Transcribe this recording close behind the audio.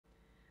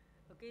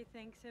Okay,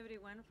 thanks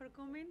everyone for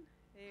coming.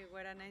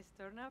 What a nice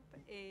turn up.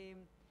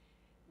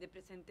 The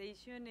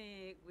presentation,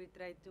 we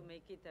tried to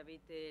make it a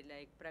bit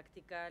like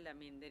practical. I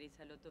mean, there is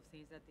a lot of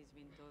things that is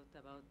being taught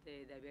about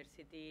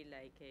diversity,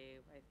 like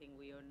I think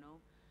we all know.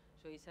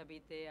 So it's a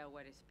bit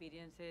our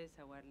experiences,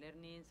 our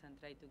learnings, and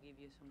try to give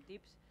you some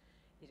tips.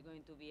 It's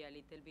going to be a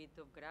little bit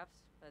of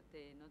graphs, but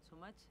not so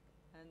much.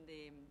 And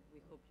we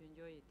hope you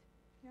enjoy it.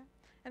 Yeah,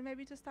 and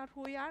maybe to start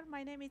who we are,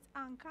 my name is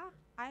Anca.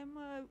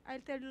 I'll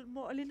tell you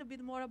a little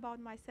bit more about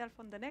myself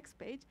on the next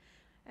page.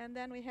 And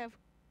then we have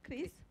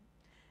Cris.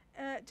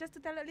 Just to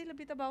tell a little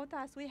bit about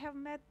us, we have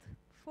met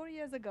 4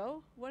 years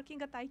ago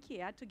working at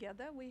IKEA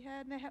together.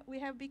 We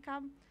have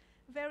become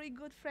very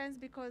good friends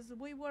because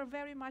we were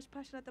very much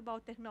passionate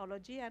about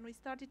technology, and we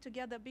started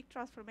together big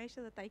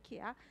transformations at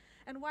IKEA.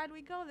 And while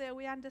we go there,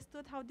 we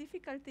understood how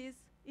difficult it is,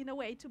 in a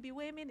way, to be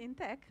women in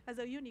tech as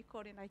a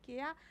unicorn in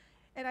IKEA.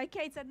 And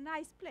IKEA is a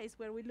nice place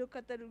where we look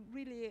at the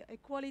really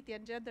equality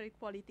and gender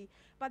equality.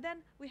 But then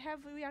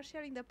we are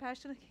sharing the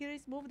passion.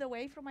 Cris moved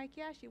away from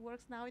IKEA. She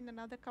works now in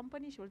another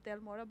company. She will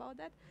tell more about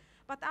that.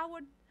 But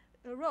our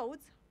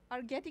roads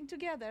are getting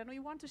together, and we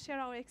want to share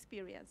our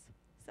experience.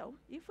 So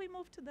if we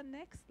move to the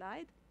next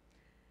slide,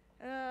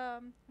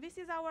 this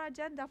is our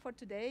agenda for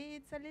today.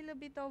 It's a little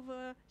bit of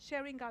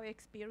sharing our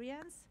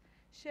experience,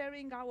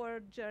 sharing our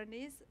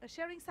journeys,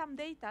 sharing some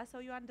data so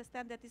you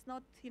understand that it's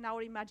not in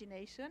our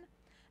imagination,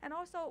 and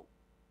also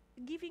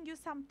giving you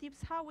some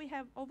tips how we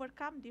have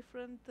overcome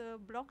different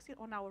blocks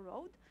on our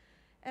road.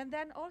 And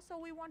then also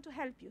we want to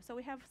help you. So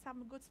we have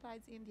some good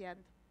slides in the end.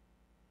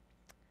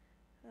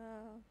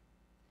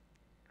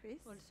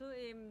 Cris? Also,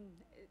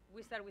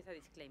 we start with a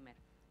disclaimer.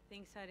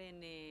 Things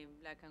aren't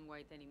black and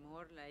white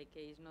anymore. Like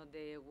it's not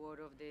the war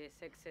of the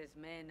sexes,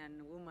 men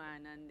and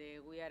women, and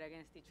we are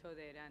against each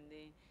other.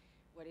 And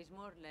what is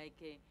more,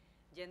 like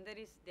gender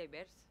is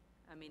diverse.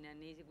 I mean, and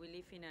we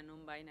live in a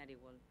non-binary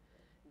world.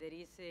 There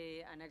is,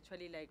 and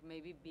actually, like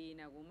maybe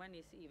being a woman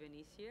is even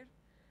easier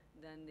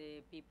than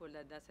the people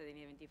that doesn't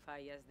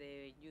identify as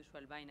the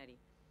usual binary.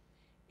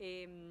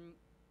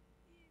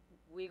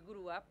 We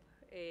grew up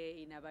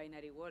in a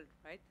binary world,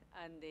 right?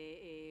 And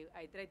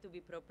I try to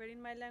be proper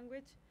in my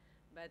language,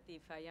 but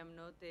if I am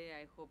not,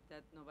 I hope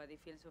that nobody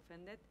feels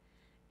offended.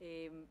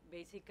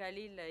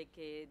 Basically, like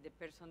the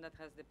person that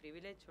has the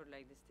privilege, or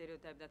like the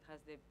stereotype that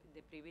has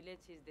the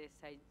privilege, is the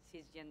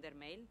cisgender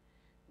male.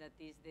 That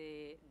is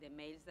the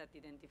males that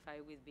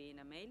identify with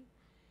being a male.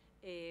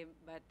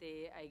 But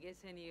I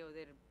guess any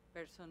other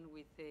person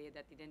with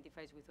that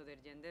identifies with other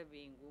gender,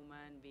 being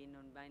woman, being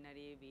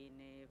non-binary,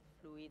 being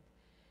fluid,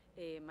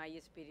 might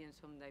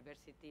experience some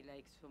diversity,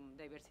 like some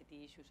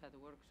diversity issues at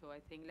work. So I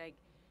think, like,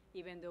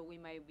 even though we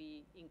might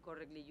be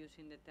incorrectly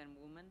using the term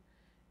woman,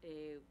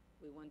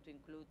 we want to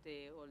include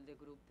all the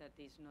group that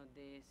is not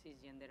the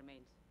cisgender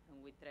males.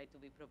 And we try to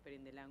be proper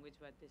in the language,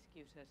 but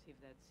excuse us if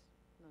that's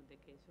not the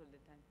case all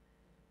the time.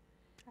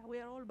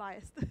 We are all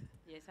biased.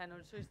 Yes, and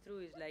also it's true,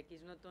 it's like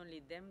it's not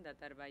only them that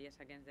are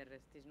biased against the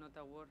rest. It's not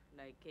a war.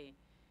 Like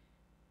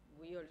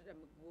we all,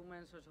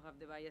 women also have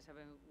the bias of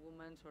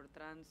women or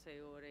trans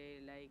or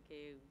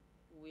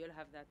we all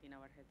have that in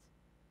our heads.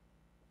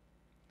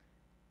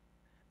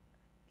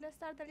 Let's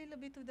start a little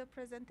bit with the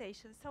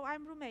presentation. So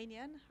I'm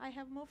Romanian. I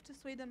have moved to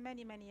Sweden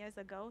many, many years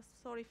ago.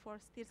 Sorry for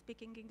still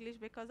speaking English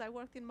because I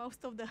worked in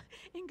most of the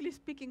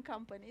English-speaking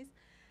companies.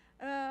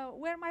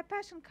 Where my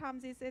passion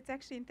comes is it's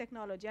actually in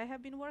technology. I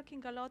have been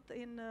working a lot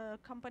in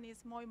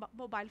companies,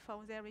 mobile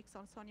phones,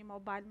 Ericsson, Sony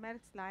Mobile,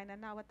 Maersk Line,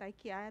 and now at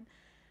IKEA. And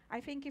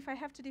I think if I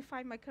have to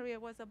define my career,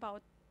 was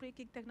about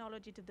bringing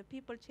technology to the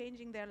people,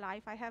 changing their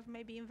life. I have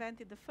maybe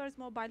invented the first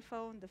mobile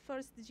phone, the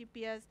first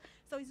GPS.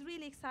 So it's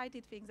really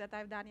exciting things that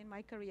I've done in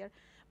my career.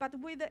 But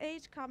with the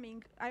age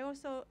coming, I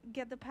also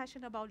get the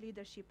passion about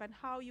leadership and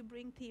how you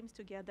bring teams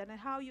together and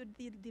how you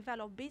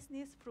develop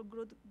business through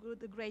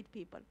great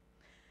people.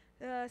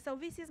 So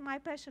this is my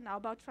passion now,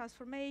 about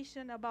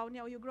transformation, about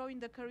you grow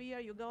in the career,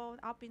 you go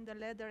up in the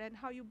ladder, and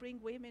how you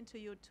bring women to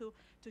you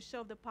to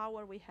show the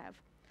power we have.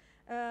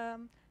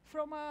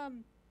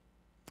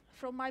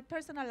 From my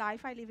personal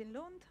life, I live in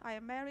Lund, I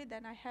am married,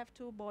 and I have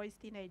 2 boys,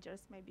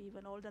 teenagers, maybe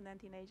even older than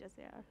teenagers.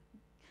 They are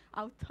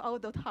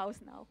out of the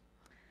house now.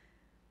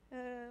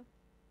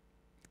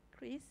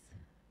 Cris,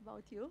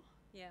 about you?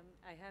 Yeah,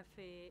 I have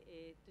 2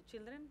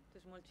 children, 2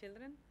 small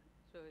children,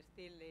 so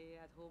still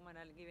at home and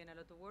I'm giving a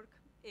lot of work.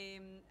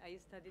 I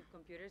studied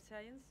computer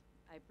science.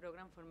 I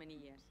programmed for many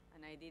years,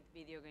 and I did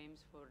video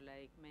games for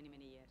like many,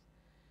 many years.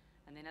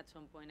 And then at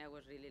some point I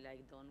was really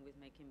like done with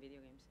making video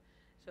games.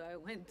 So I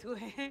went to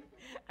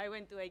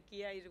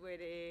IKEA, is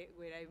where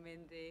I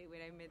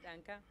met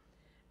Anca,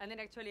 and then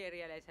actually I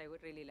realized I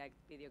would really like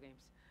video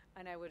games,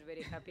 and I was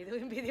very happy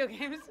doing video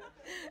games.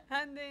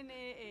 And then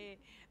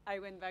I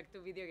went back to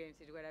video games,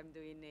 is what I'm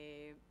doing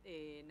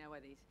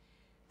nowadays.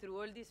 Through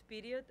all this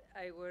period,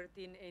 I worked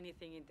in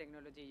anything in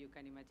technology you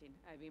can imagine.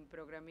 I've been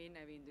programming,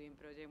 I've been doing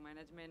project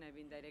management, I've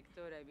been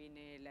director, I've been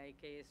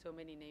so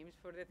many names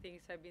for the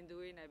things I've been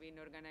doing. I've been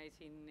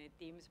organizing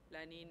teams,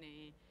 planning,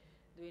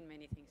 doing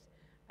many things.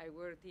 I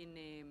worked in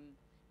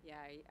Yeah,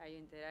 I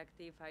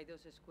interactive,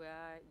 IDOS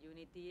Square,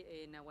 Unity.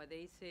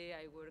 Nowadays,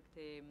 I worked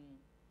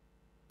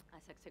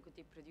as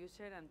executive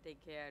producer and take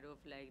care of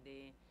like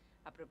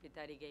a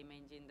proprietary game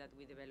engine that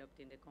we developed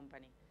in the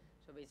company.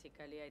 So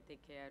basically, I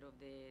take care of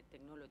the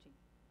technology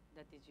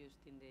that is used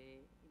in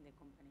the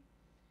company.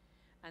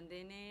 And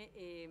then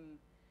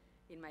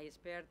in my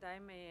spare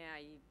time,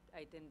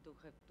 I tend to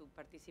have to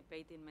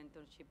participate in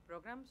mentorship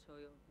programs. So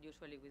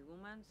usually with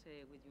women,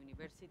 with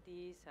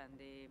universities and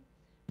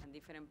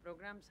different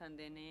programs. And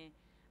then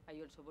I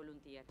also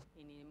volunteer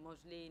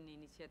mostly in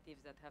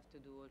initiatives that have to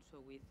do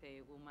also with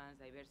women's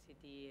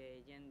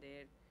diversity,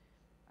 gender.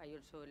 I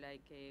also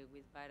like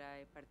with Bara,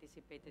 I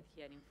participated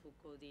here in Food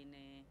Coding.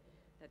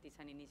 That is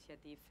an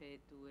initiative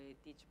to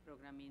teach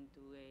programming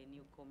to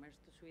newcomers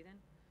to Sweden.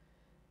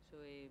 So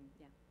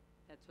yeah,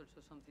 that's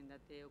also something that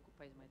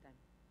occupies my time.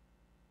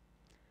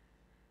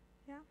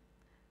 Yeah.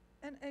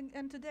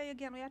 And today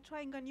again we are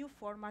trying a new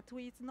format.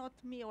 It's not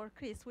me or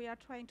Cris. We are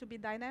trying to be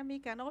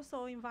dynamic and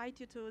also invite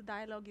you to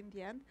dialogue in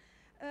the end.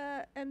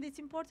 And it's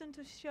important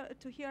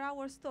to hear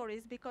our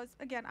stories because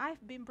again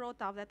I've been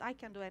brought up that I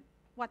can do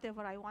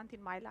whatever I want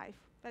in my life.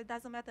 It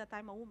doesn't matter that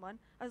I'm a woman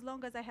as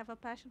long as I have a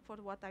passion for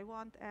what I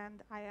want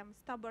and I am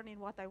stubborn in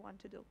what I want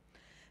to do.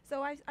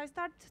 So I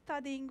started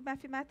studying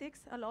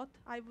mathematics a lot.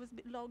 I was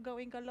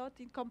going a lot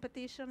in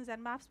competitions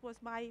and maths was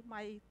my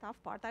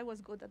tough part. I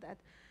was good at that.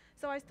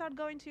 So I started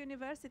going to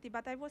university,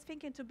 but I was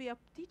thinking to be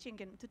teaching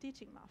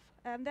math.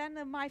 And then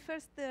my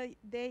first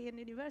day in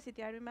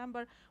university, I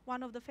remember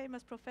one of the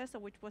famous professor,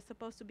 which was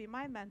supposed to be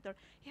my mentor,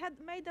 he had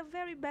made a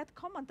very bad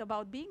comment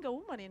about being a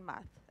woman in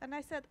math. And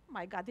I said, oh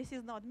my God, this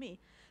is not me.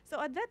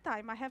 So at that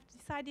time, I have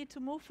decided to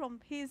move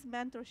from his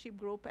mentorship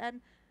group,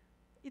 and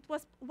it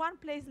was one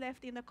place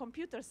left in a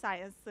computer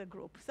science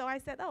group. So I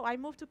said, oh, I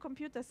moved to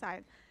computer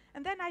science.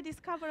 And then I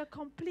discovered a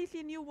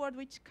completely new world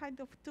which kind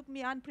of took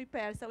me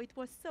unprepared. So it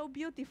was so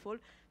beautiful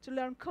to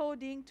learn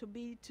coding, to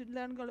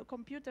learn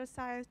computer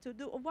science, to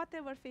do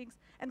whatever things.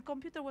 And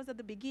computer was at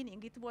the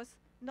beginning. It was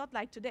not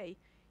like today.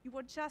 You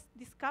were just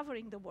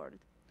discovering the world.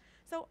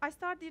 So I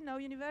started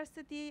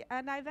university,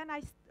 and I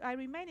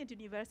remained at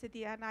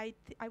university, and I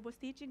was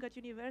teaching at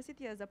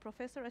university as a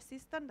professor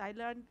assistant.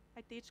 I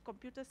teach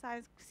computer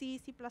science, C,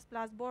 C++,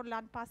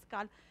 Borland,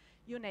 Pascal,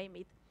 you name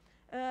it.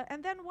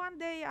 And then one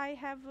day I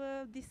have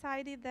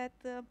decided that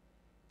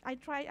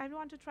I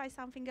want to try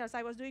something else.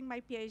 I was doing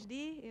my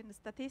PhD in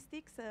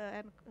statistics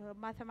and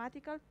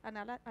mathematical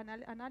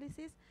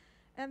analysis.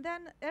 And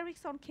then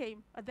Ericsson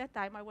came. At that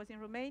time, I was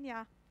in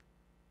Romania,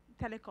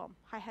 telecom.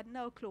 I had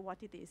no clue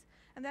what it is.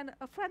 And then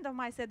a friend of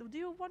mine said, do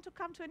you want to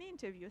come to an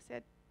interview? I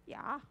said,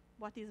 yeah,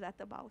 what is that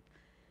about?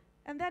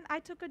 And then I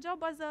took a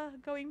job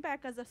going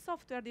back as a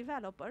software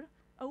developer,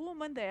 a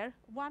woman there,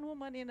 one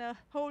woman in a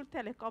whole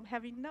telecom,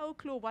 having no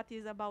clue what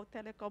is about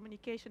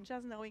telecommunication,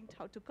 just knowing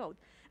how to code.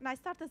 And I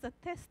started as a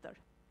tester.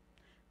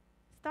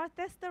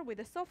 Tester with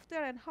the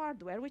software and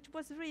hardware, which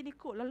was really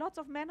cool. A lot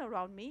of men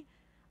around me.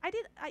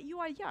 You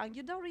are young,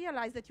 you don't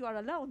realize that you are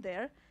alone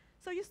there.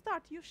 So you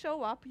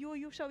show up,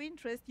 you show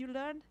interest, you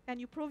learn, and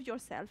you prove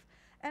yourself.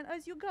 And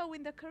as you go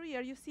in the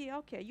career, you see,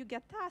 okay, you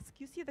get tasks,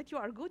 you see that you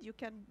are good, you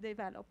can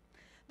develop.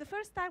 The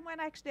first time when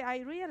actually I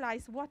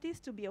realized what is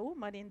to be a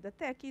woman in the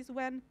tech is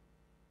when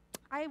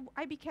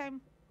I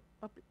became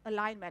a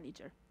line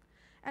manager.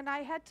 And I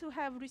had to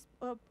have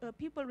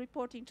people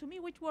reporting to me,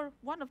 which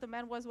one of the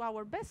men was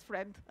our best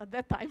friend at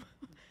that time,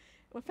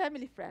 a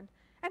family friend.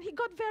 And he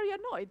got very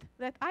annoyed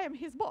that I am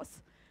his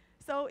boss.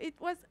 So it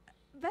was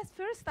that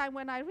first time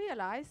when I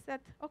realized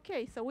that,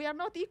 okay, so we are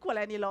not equal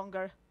any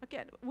longer.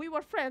 Again, we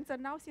were friends,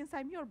 and now since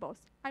I'm your boss,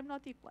 I'm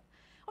not equal.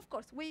 Of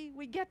course,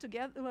 we get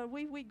together,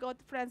 we got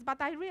friends, but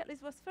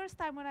it was first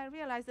time when I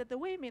realized that the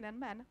women and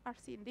men are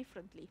seen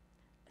differently.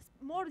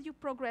 More you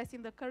progress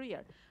in the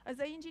career. As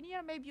an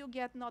engineer, maybe you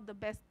get not the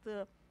best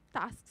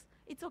tasks.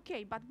 It's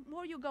okay, but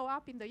more you go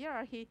up in the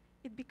hierarchy,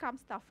 it becomes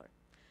tougher.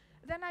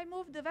 Then I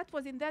moved, that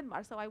was in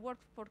Denmark, so I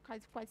worked for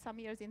quite some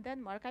years in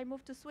Denmark. I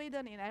moved to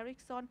Sweden in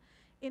Ericsson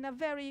in a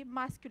very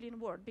masculine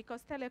world,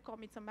 because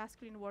telecom, it's a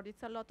masculine world.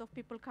 It's a lot of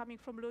people coming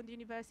from Lund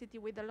University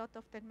with a lot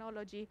of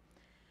technology.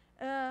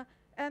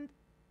 And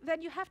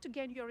then you have to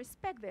gain your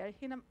respect there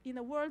in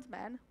a world,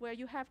 man, where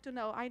you have to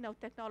know, I know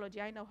technology,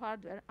 I know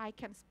hardware, I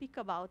can speak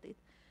about it.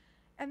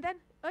 And then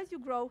as you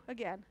grow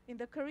again in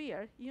the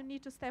career, you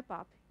need to step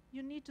up.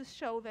 You need to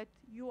show that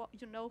you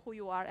know who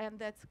you are, and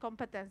that's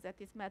competence that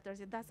matters.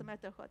 It doesn't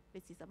matter what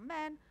this is, a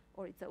man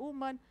or it's a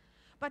woman.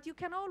 But you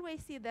can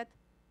always see that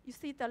you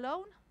sit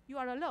alone, you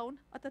are alone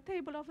at the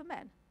table of a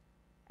man.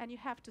 And you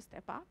have to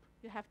step up,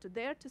 you have to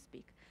dare to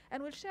speak.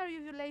 And we'll share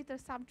with you later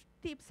some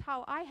tips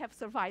how I have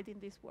survived in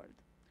this world.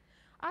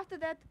 After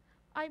that,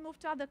 I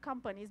moved to other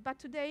companies, but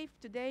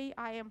today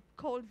I am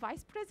called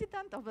vice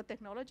president of the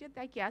technology at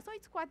IKEA, so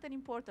it's quite an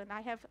important.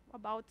 I have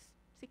about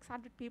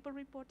 600 people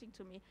reporting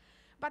to me.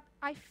 But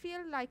I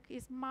feel like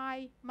it's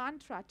my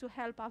mantra to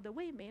help other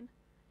women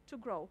to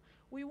grow.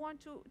 We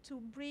want to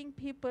bring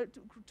people,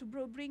 to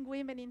bring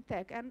women in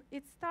tech, and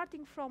it's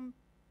starting from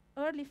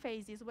early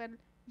phases when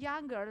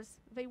young girls,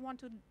 they want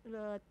to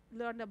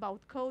learn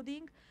about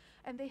coding,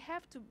 and they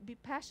have to be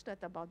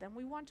passionate about them.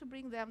 We want to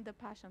bring them the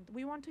passion.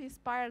 We want to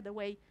inspire the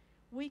way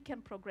we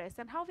can progress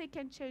and how they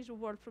can change the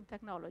world through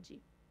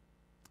technology.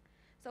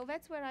 So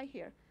that's where I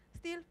hear.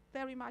 Still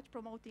very much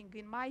promoting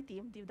in my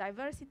team the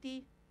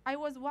diversity. I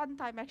was one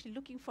time actually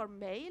looking for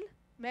male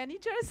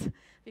managers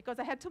because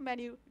I had too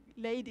many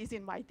ladies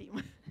in my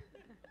team.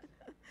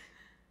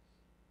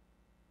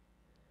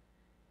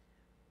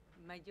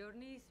 My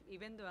journeys,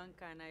 even though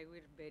Anca and I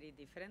were very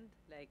different,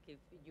 like if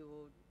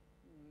you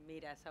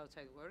meet us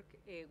outside work,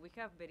 we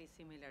have very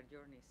similar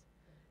journeys.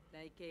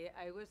 Like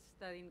I was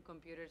studying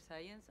computer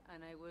science,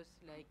 and I was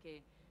like,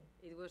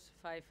 it was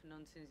 5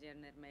 nonsense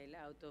gender male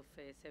out of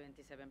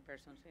 77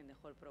 persons in the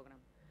whole program.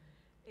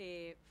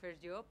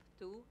 First job,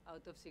 2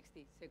 out of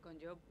 60.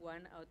 Second job,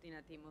 1 out in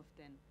a team of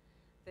 10.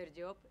 Third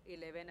job,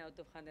 11 out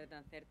of 130.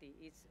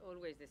 It's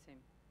always the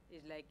same.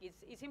 It's like,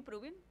 it's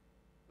improving,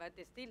 but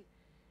still,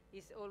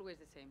 it's always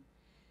the same.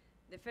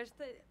 The first,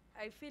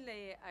 I feel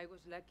I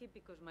was lucky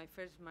because my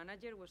first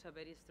manager was a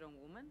very strong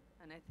woman,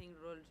 and I think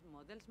role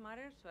models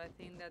matter, so I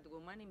think that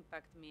woman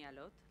impacted me a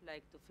lot,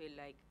 like to feel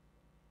like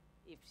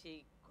if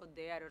she got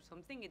there or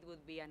something, it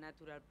would be a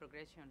natural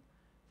progression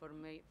for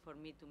me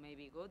to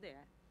maybe go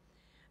there.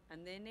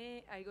 And then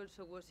I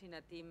also was in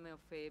a team of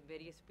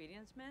very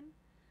experienced men,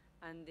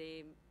 and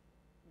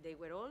they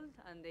were old,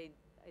 and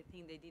I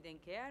think they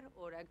didn't care,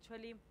 or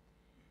actually,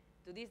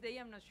 to this day,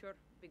 I'm not sure,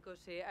 because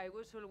I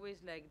was always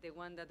like the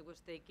one that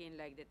was taking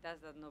like the task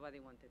that nobody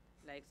wanted.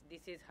 Like,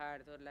 this is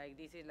hard, or like,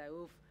 this is like,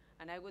 oof,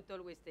 and I would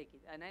always take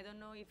it. And I don't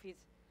know if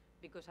it's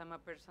because I'm a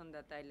person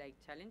that I like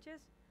challenges,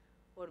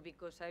 or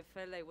because I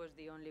felt I was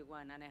the only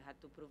one and I had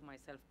to prove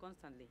myself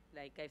constantly.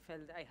 Like, I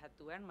felt I had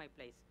to earn my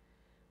place.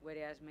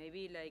 Whereas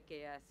maybe like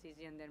a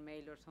cisgender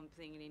male or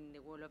something in the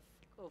world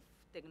of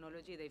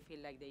technology, they feel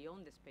like they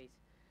own the space.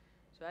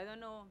 So I don't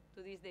know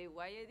to this day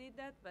why I did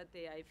that, but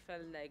I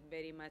felt like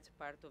very much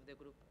part of the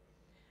group.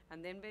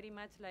 And then very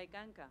much like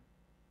Anca,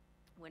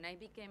 when I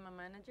became a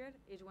manager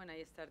is when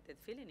I started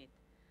feeling it.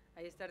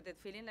 I started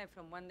feeling like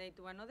from one day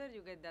to another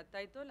you get that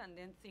title, and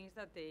then things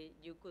that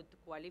you could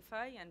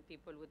qualify and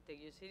people would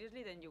take you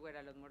seriously, then you were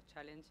a lot more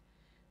challenged.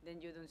 Then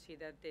you don't see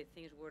that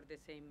things were the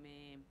same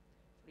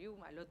for you.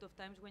 A lot of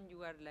times when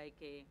you are like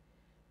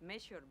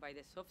measured by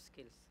the soft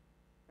skills,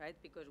 right?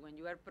 Because when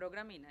you are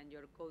programming and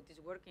your code is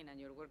working and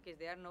your work is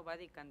there,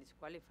 nobody can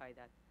disqualify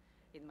that.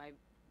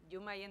 You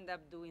might end up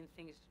doing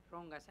things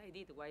wrong as I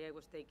did, why I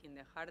was taking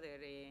the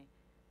harder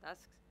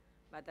tasks.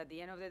 But at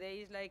the end of the day,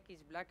 it's like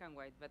it's black and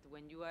white. But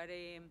when you are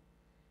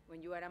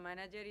a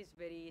manager, it's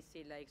very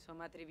easy. Like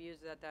some attributes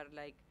that are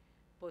like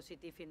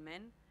positive in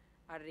men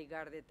are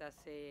regarded as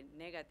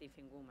negative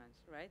in women,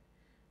 right?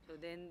 So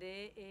then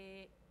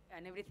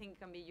and everything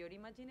can be your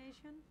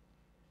imagination,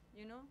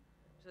 you know?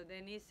 So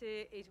then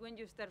it's when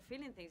you start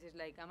feeling things. It's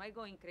like, am I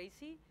going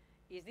crazy?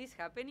 Is this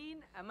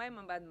happening? Am I a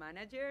bad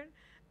manager?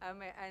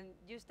 And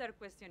you start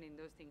questioning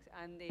those things.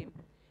 And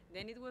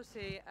then it was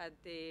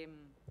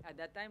at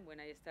that time when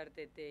I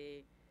started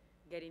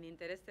getting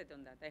interested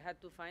on that. I had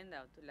to find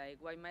out like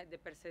why the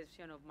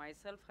perception of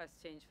myself has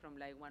changed from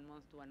like 1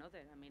 month to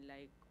another. I mean,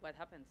 like, what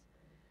happens?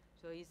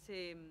 So it's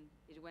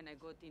when I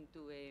got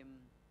into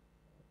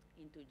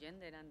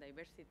gender and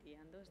diversity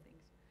and those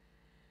things.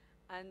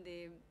 And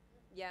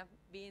yeah,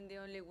 being the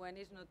only one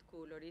is not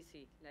cool or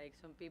easy. Like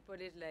some people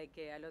is like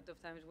a lot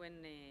of times when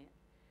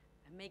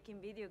I'm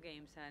making video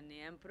games and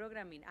I'm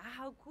programming,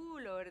 how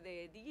cool, or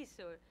this,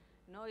 or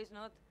no, it's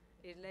not.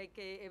 It's like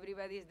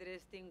everybody's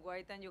dressed in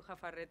white and you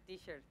have a red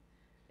t-shirt.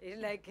 It's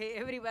like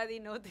everybody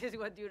notices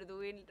what you're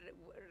doing,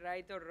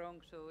 right or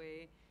wrong. So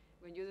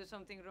when you do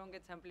something wrong,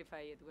 it's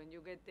amplify it. When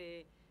you get,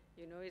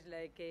 it's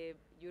like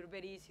you're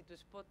very easy to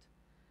spot.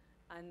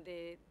 And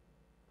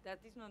that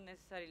is not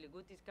necessarily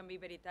good. It can be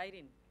very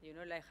tiring,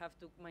 like have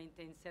to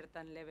maintain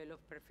certain level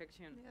of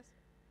perfection. Yes.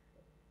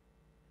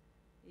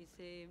 It's,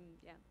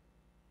 yeah.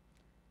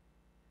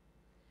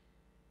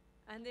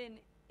 And then,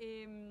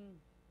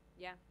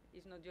 yeah,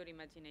 it's not your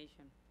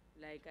imagination.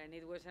 Like, and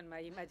it wasn't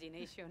my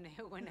imagination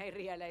when I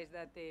realized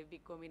that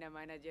becoming a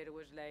manager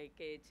was like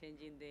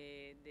changing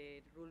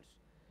the rules.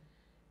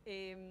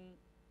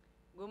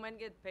 Women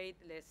get paid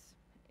less.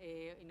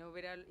 In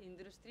overall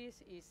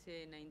industries is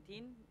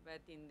 19,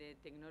 but in the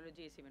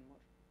technology is even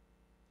more.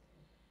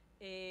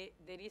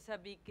 There is a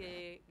big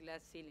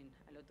glass ceiling.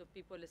 A lot of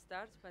people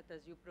start, but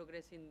as you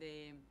progress in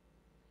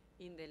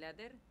the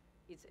ladder,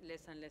 it's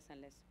less and less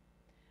and less.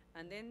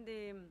 And then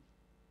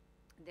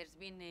there's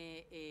been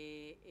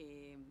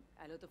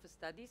a lot of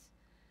studies,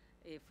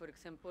 for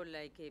example,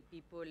 like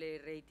people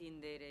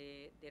rating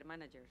their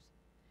managers.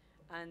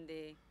 And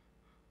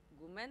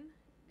women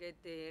get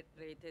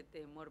rated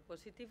more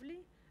positively,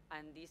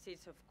 and this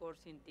is, of course,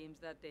 in teams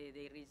that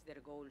they reach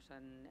their goals.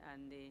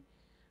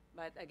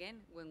 But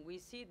again, when we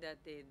see that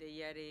they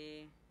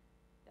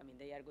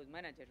are good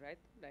managers, right?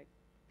 Like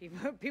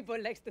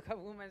people likes to have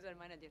women as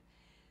managers.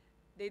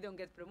 They don't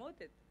get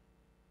promoted.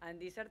 And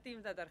these are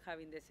teams that are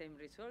having the same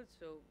results.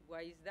 So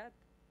why is that?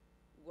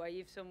 why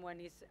if someone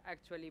is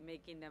actually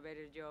making a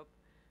better job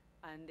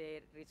and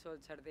the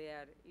results are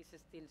there, is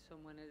still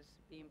someone else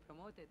being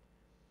promoted?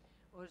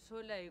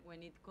 Also, like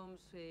when it comes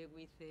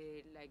with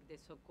like the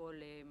so-called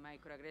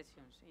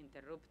microaggressions,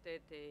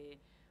 interrupted,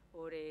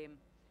 or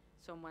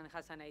someone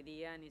has an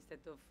idea and instead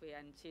of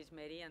and she's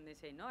Mary and they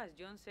say no, as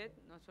John said,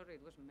 no, sorry,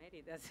 it was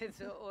Mary that said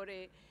so, or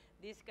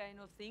these kind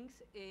of things,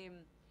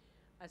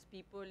 as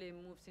people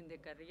moves in the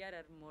career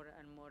are more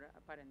and more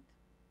apparent.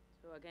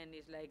 So again,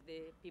 it's like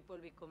the people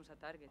becomes a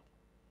target,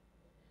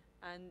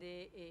 and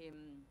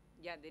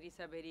yeah, there is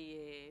a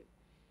very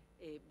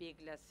big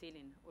glass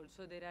ceiling.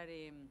 Also, there are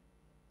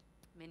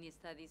many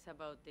studies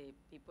about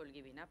people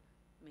giving up,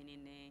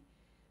 meaning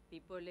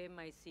people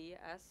might see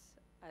us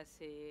as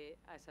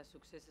a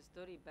success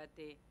story, but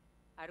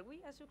are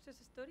we a success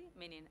story?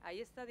 Meaning,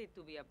 I studied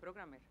to be a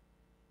programmer.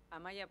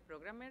 Am I a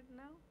programmer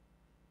now?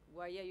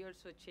 Why I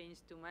also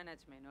changed to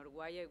management, or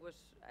why I was,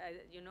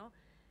 you know,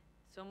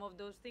 some of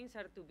those things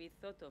are to be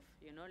thought of,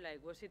 you know, like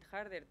was it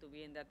harder to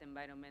be in that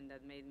environment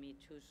that made me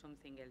choose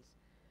something else?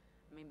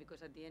 I mean,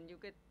 because at the end you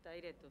get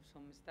tired of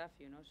some stuff,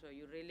 you know, so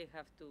you really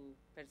have to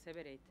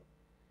perseverate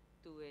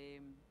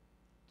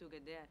to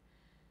get there.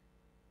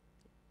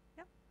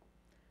 Yeah.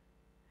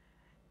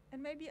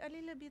 And maybe a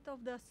little bit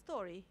of the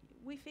story.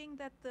 We think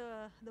that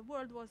the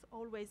world was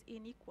always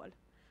unequal.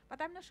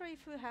 But I'm not sure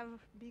if you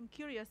have been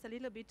curious a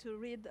little bit to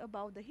read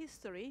about the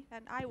history,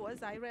 and I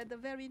read a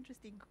very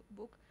interesting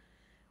book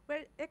where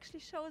it actually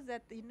shows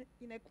that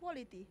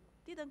inequality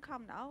didn't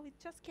come now, it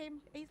just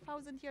came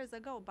 8,000 years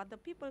ago, but the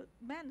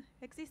men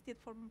existed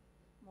for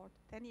more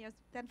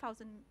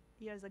 10,000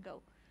 years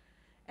ago.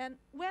 And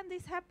when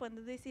this happened,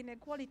 this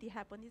inequality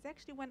happened, is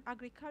actually when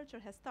agriculture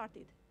has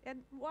started.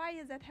 And why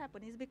is that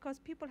happening? Is because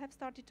people have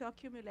started to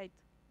accumulate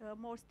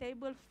more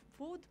stable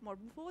more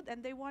food,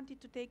 and they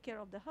wanted to take care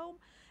of the home.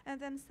 And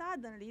then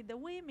suddenly the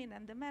women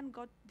and the men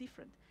got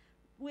different.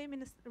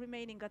 Women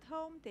remaining at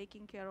home,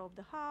 taking care of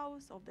the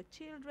house, of the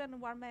children,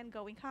 while men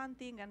going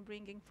hunting and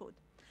bringing food.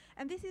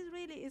 And this is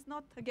really, it's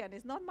not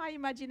my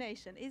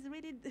imagination. It's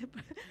really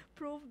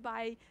proved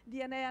by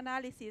DNA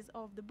analysis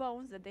of the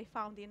bones that they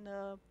found in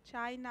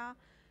China,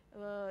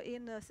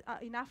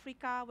 in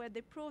Africa, where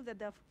they proved that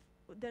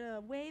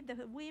the way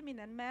the women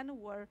and men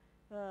were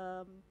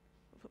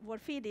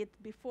fed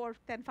before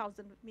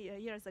 10,000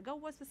 years ago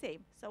was the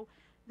same. So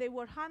they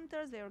were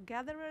hunters, they were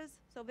gatherers,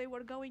 so they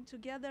were going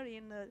together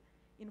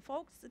in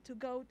folks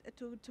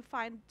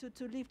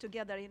to live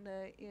together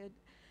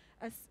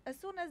as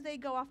soon as they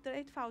go after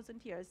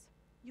 8,000 years,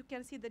 you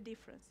can see the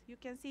difference. You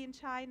can see in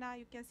China,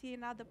 you can see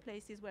in other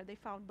places where they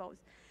found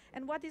bones.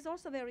 And what is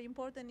also very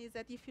important is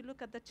that if you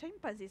look at the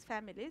chimpanzees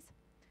families,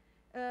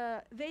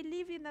 they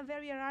live in a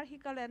very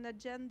hierarchical and a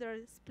gender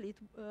split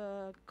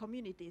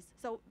communities.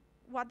 So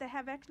what they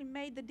have actually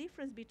made the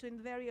difference between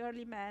very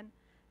early men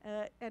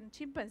and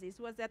chimpanzees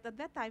was that at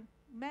that time,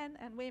 men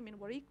and women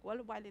were equal,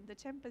 while in the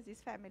chimpanzees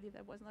family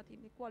there was not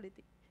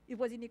inequality. It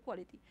was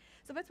inequality.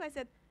 So that's why I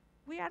said,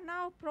 we are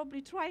now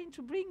probably trying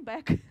to bring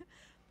back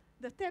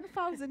the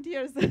 10,000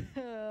 years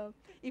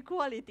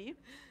equality.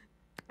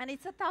 And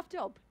it's a tough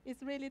job.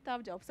 It's really a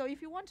tough job. So if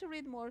you want to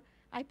read more,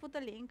 I put a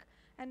link.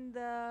 And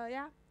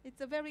yeah, it's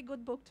a very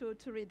good book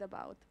to read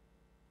about.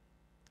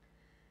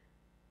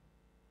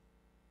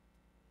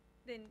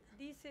 Then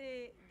this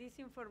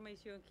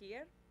information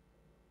here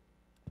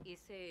is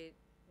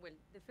well,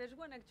 the first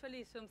one actually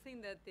is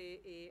something that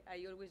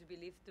I always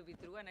believed to be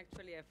true, and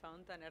actually I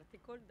found an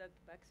article that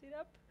backs it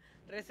up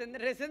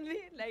recently,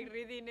 like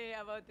reading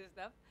about the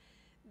stuff.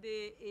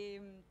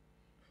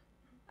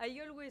 I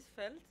always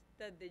felt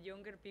that the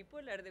younger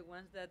people are the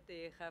ones that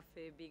have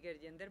bigger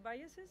gender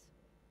biases.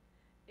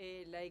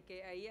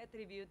 I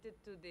attributed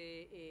to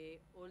the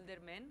older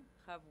men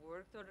have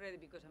worked already,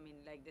 because I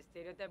mean, like the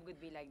stereotype would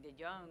be like the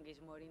young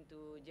is more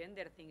into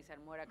gender things,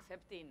 are more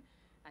accepting.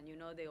 And you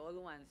know, the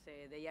old ones,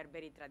 they are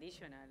very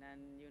traditional,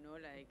 and you know,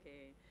 like,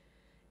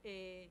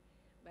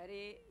 but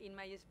in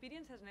my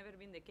experience has never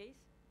been the case.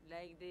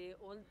 Like the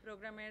old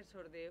programmers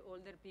or the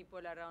older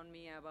people around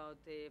me, about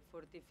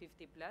 40,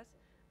 50 plus,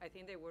 I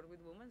think they worked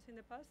with women in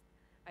the past.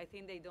 I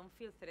think they don't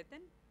feel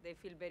threatened. They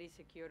feel very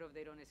secure of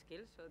their own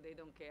skills, so they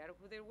don't care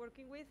who they're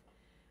working with.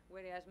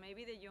 Whereas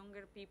maybe the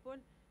younger people,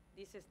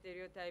 this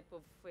stereotype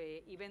of,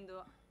 even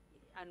though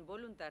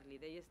involuntarily,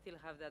 they still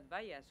have that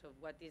bias of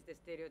what is the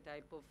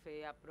stereotype of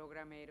a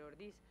programmer or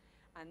this.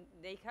 And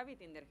they have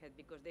it in their head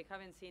because they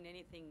haven't seen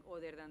anything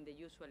other than the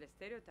usual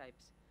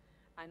stereotypes.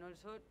 And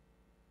also,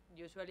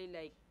 usually,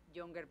 like,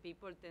 younger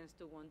people tends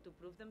to want to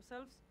prove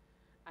themselves,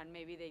 and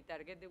maybe they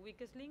target the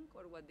weakest link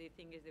or what they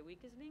think is the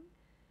weakest link.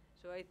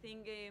 So I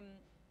think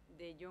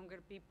the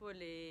younger people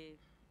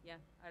yeah,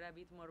 are a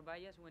bit more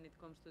biased when it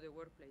comes to the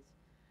workplace.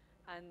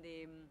 And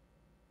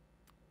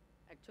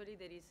actually,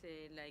 there is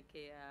like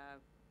a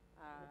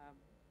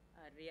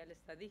real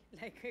study,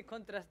 like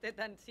contrasted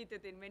and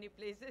cited in many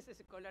places,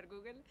 Scholar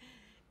Google.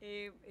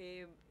 I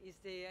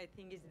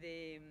think it's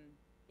the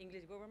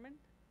English government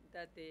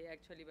that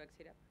actually backs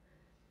it up.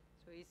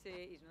 So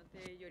it's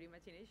not your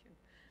imagination.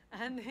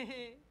 And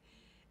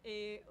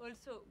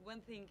Also,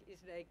 one thing is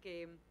like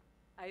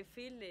I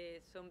feel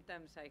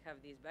sometimes I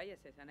have these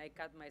biases, and I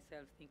cut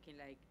myself thinking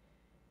like,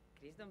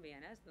 Cris, don't be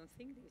an ass, don't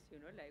think this,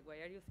 like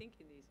why are you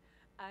thinking this?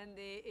 And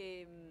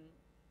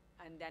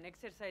an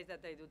exercise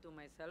that I do to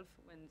myself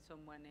when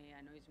someone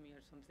annoys me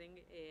or something,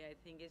 I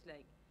think is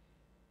like,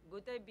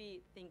 would I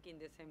be thinking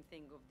the same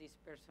thing of this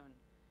person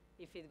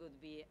if it would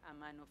be a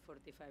man of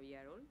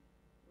 45-year-old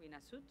in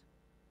a suit?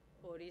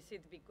 Or is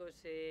it because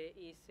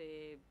is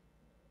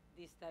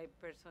this type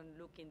person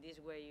looking this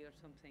way or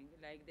something?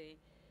 Like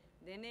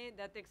then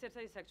that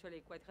exercise is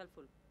actually quite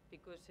helpful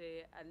because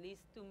at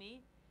least to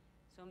me,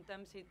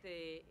 sometimes it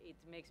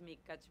makes me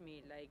catch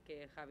me like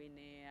having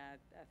a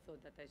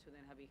thought that I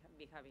shouldn't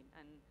be having.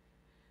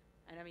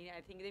 And I mean,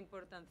 I think the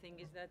important thing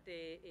is that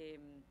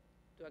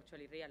to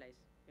actually realize,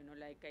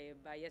 like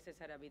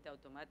biases are a bit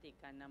automatic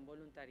and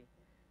involuntary.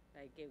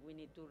 Like we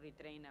need to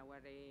retrain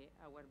our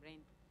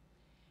brain.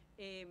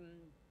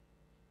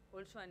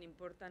 Also, an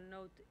important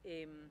note: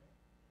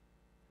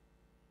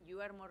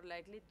 you are more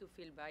likely to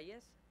feel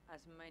bias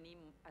as many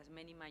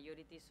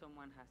majorities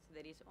someone has.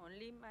 There is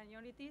only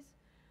minorities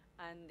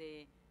and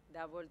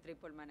double,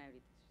 triple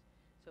minorities.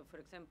 So, for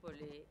example,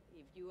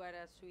 if you are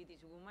a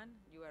Swedish woman,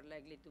 you are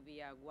likely to be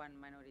a one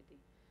minority.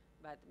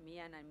 But me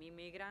and I'm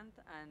immigrant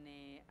and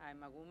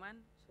I'm a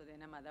woman, so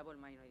then I'm a double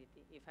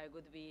minority. If I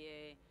would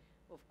be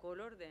of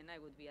color, then I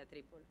would be a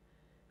triple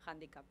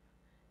handicap.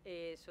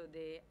 So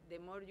the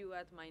more you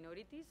add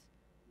minorities,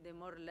 the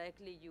more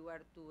likely you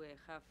are to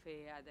have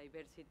a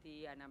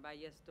diversity and a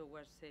bias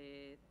towards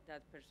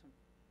that person.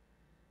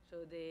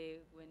 So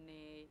when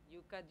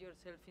you cut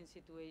yourself in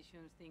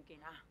situations thinking,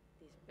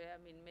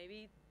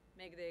 maybe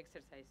make the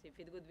exercise. If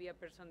it would be a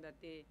person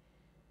that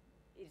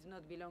is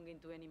not belonging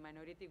to any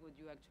minority, would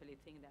you actually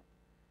think that?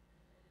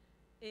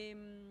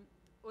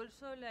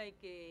 Also,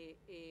 like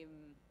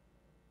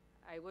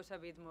I was a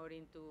bit more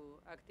into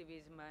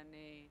activism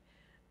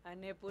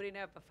and putting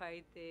up a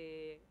fight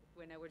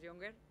when I was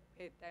younger.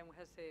 Time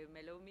has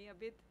mellowed me a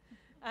bit,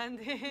 and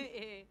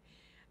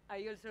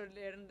I also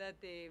learned that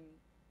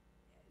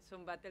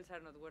some battles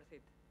are not worth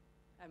it.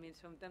 I mean,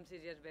 sometimes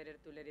it's just better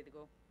to let it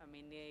go. I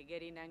mean,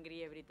 getting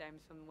angry every time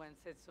someone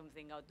says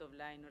something out of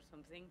line or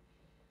something,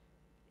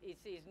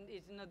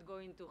 it's not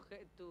going to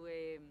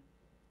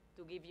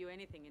give you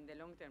anything in the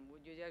long term.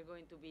 You're just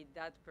going to be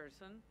that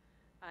person,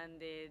 and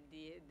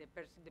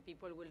the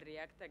people will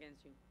react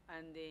against you.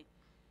 And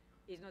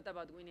it's not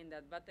about winning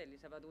that battle;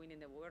 it's about winning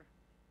the war.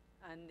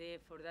 And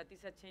for that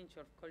is a change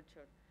of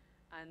culture.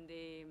 And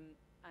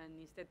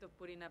instead of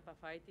putting up a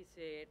fight, it's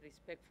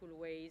respectful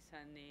ways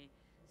and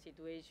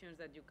situations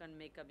that you can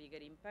make a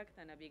bigger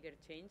impact and a bigger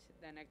change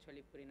than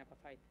actually putting up a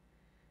fight.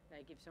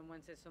 Like if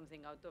someone says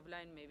something out of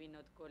line, maybe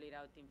not call it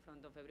out in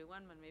front of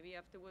everyone, but maybe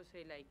afterwards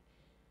say like,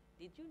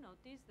 did you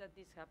notice that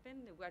this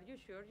happened? Were you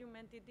sure you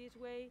meant it this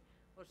way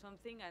or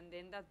something? And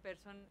then that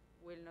person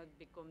will not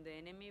become the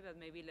enemy, but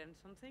maybe learn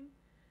something.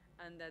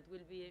 And that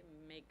will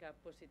make a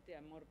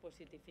more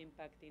positive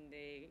impact in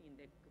the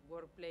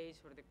workplace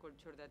or the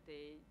culture that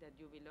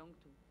you belong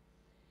to.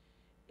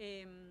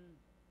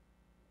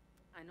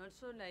 And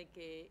also, like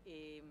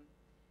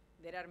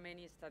there are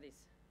many studies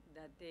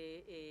that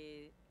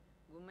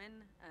women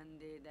and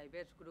the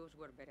diverse groups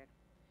work better,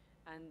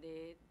 and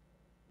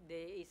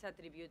it's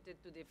attributed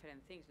to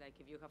different things. Like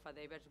if you have a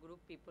diverse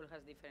group, people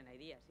has different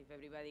ideas. If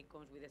everybody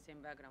comes with the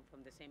same background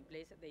from the same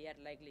place, they are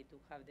likely to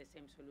have the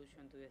same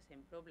solution to the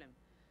same problem.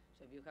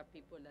 So if you have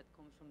people that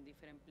come from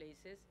different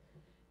places,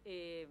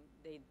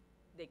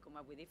 they come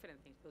up with different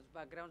things. Those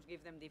backgrounds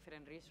give them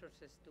different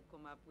resources to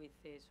come up with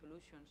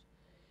solutions.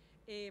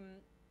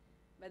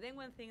 But then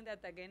one thing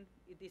that, again,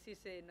 this is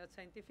not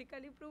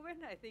scientifically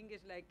proven. I think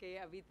it's like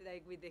a bit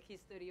like with the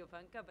history of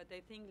Anca, but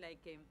I think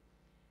like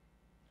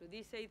through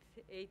these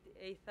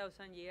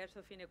 8,000 years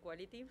of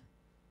inequality,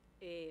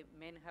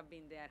 men have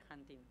been there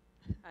hunting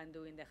and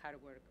doing the hard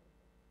work.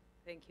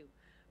 Thank you.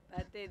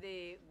 But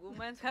the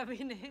women have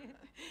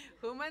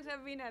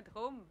been at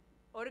home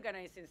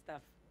organizing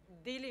stuff,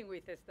 dealing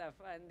with stuff,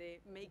 and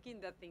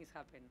making that things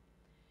happen.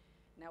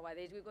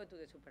 Nowadays we go to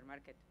the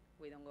supermarket.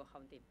 We don't go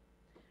hunting.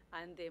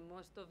 And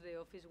most of the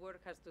office work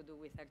has to do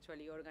with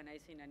actually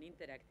organizing and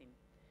interacting.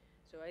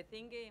 So I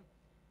think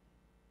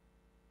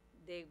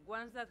the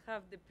ones that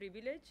have the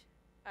privilege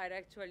are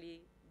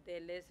actually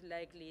the less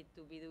likely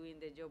to be doing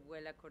the job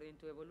well according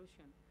to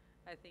evolution.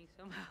 I think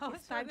somehow.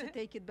 It's time to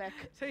take it back.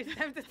 So it's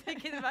time to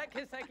take it back,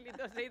 exactly,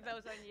 those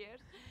 8,000 years.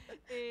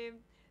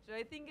 So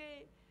I think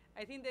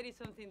there is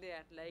something there,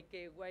 like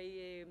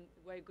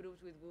why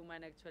groups with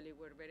women actually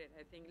work better.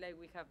 I think like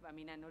we have,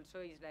 and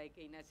also it's like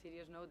in a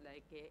serious note,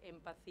 like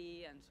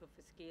empathy and soft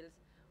skills,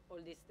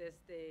 all these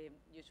tests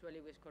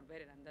usually we score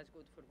better, and that's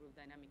good for group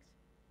dynamics.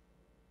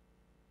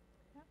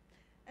 Yeah.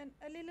 And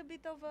a little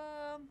bit of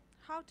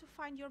how to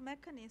find your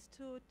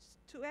mechanism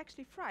to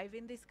actually thrive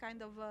in this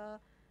kind of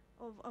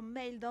a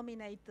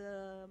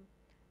male-dominated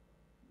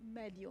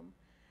medium.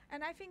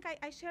 And I think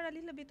I share a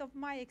little bit of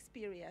my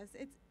experience.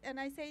 And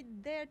I say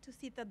dare to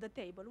sit at the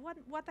table.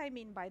 What I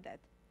mean by that?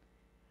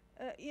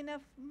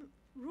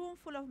 room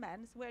full of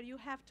men where you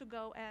have to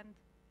go and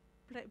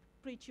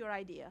preach your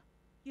idea.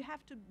 You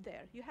have to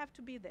there. You have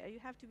to be there. You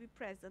have to be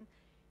present.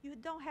 You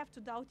don't have to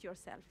doubt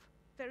yourself.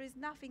 There is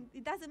nothing.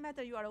 It doesn't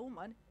matter you are a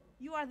woman.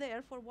 You are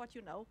there for what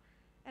you know,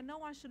 and no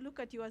one should look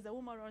at you as a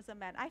woman or as a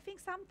man. I think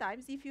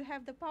sometimes if you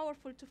have the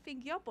powerful to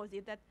think the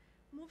opposite, that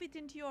move it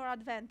into your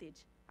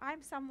advantage.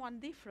 I'm someone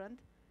different,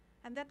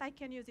 and that I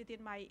can use it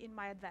in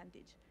my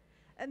advantage.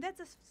 And that's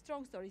a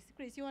strong story.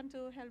 Cris, you want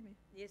to help me?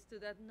 Yes, to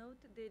that note,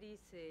 there is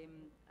a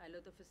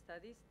lot of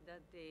studies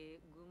that the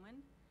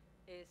women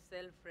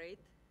self-rate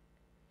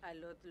a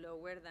lot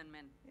lower than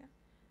men. Yeah.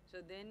 So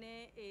then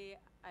a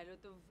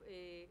lot of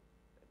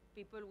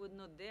people would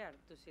not dare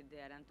to sit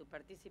there and to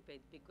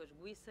participate because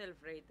we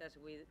self-rate as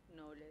we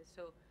know less.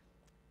 So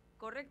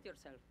correct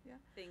yourself. Yeah.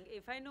 Think,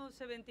 if I know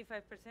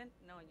 75%,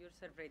 no, you're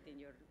self-rating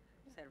your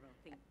server.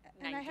 Think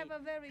and 90. I have a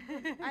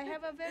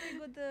very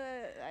good,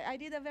 I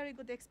did a very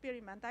good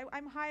experiment.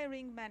 I'm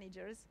hiring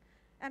managers,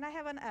 and I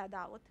have an ad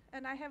out,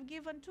 and I have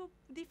given 2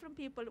 different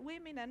people,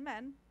 women and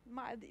men,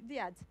 the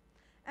ads.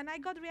 And I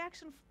got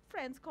reaction,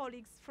 friends,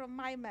 colleagues from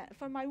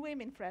my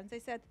women friends. They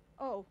said,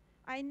 oh,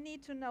 I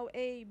need to know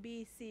A,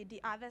 B, C,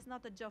 D. That's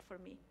not a job for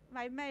me.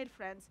 My male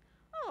friends,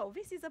 oh,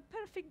 this is a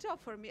perfect job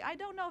for me. I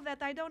don't know that,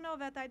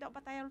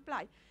 but I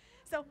apply.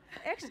 So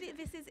actually,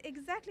 this is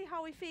exactly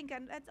how we think,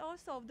 and that's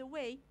also the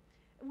way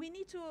we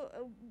need to,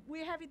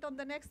 we have it on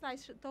the next slide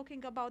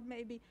talking about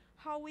maybe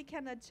how we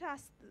can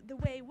adjust the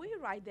way we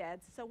write the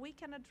ads so we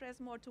can address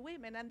more to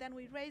women, and then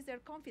we raise their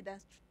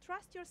confidence.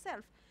 Trust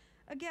yourself.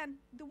 Again,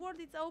 the world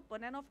is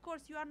open, and of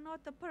course you are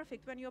not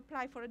perfect when you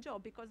apply for a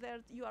job, because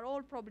you are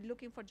all probably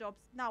looking for jobs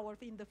now or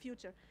in the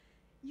future.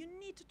 You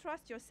need to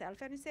trust yourself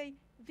and you say,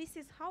 this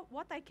is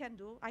what I can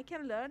do, I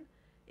can learn.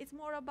 It's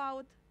more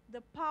about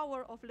the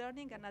power of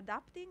learning and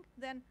adapting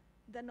than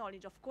the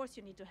knowledge. Of course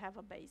you need to have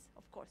a base,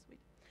 of course.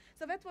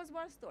 So that was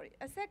one story.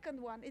 A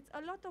second one, it's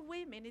a lot of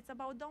women, it's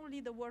about don't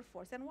leave the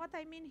workforce. And what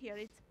I mean here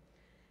is,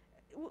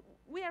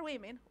 we are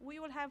women, we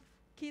will have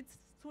kids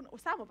soon, or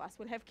some of us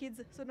will have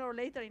kids sooner or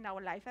later in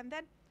our life, and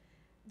then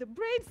the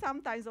brain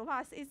sometimes of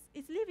us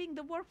is leaving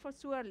the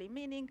workforce too early,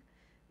 meaning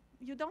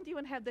you don't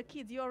even have the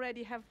kids, you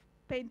already have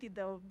painted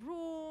the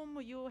room,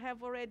 you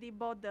have already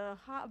bought the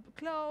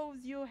clothes,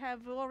 you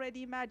have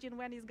already imagined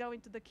when he's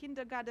going to the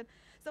kindergarten.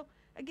 So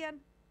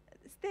again,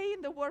 stay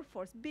in the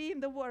workforce, be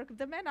in the work.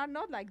 The men are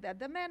not like that.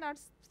 The men are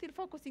still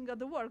focusing on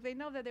the work. They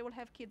know that they will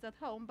have kids at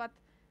home, but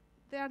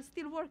they are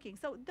still working.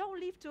 So don't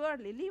leave too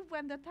early. Leave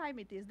when the time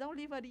it is. Don't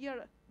leave a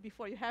year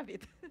before you have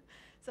it.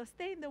 So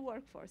stay in the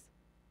workforce.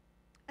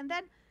 And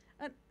then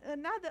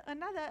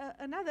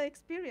another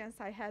experience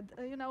I had,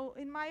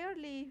 in my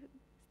early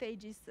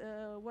stages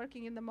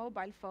working in the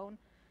mobile phone,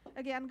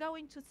 again,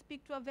 going to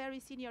speak to a very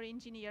senior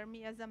engineer,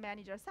 me as a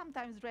manager,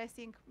 sometimes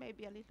dressing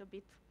maybe a little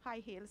bit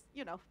high heels,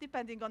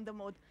 depending on the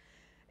mood.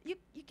 You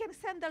can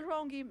send the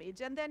wrong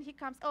image, and then he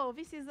comes, oh,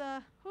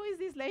 who is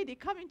this lady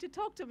coming to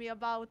talk to me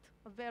about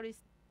a very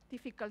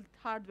difficult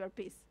hardware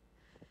piece?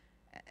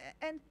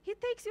 And he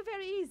takes you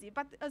very easy,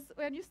 but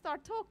when you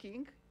start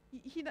talking,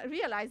 he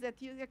realizes that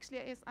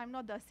I'm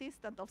not the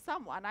assistant of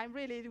someone. I'm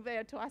really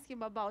there to ask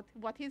him about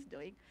what he's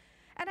doing.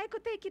 And I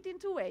could take it in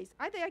 2 ways.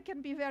 Either I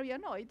can be very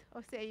annoyed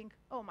of saying,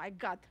 oh my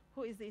God,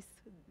 who is this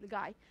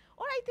guy?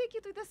 Or I take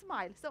it with a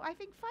smile. So I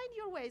think find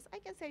your ways. I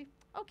can say,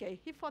 okay,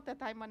 he thought that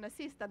I'm an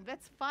assistant.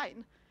 That's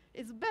fine.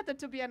 It's better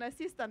to be an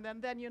assistant,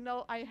 and then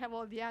I have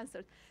all the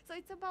answers. So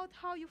it's about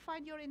how you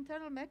find your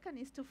internal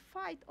mechanisms to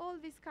fight all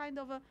this kind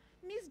of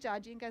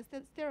misjudging and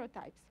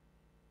stereotypes.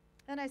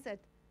 And I said,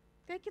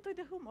 take it with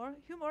the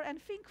humor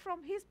and think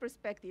from his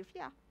perspective.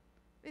 Yeah.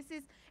 It's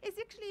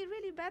actually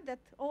really bad that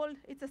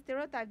it's a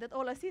stereotype that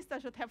all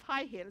assistants should have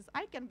high heels.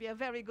 I can be a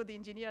very good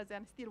engineer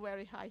and still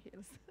wear high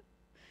heels.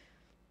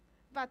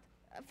 But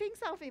think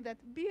something that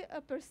be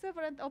a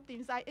perseverant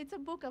optimist. It's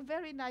a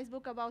very nice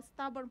book about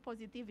stubborn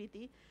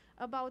positivity,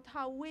 about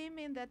how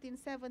women that in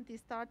 70s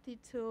started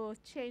to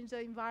change the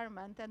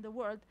environment and the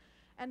world,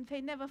 and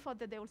they never thought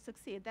that they would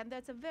succeed. And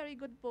that's a very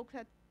good book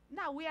that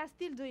now we are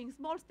still doing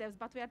small steps,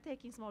 but we are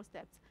taking small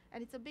steps.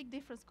 And it's a big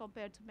difference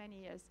compared to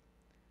many years.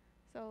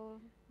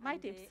 So my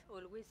tips. They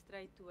always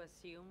try to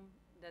assume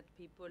that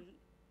people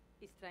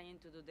is trying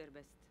to do their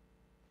best.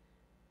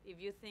 If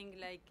you think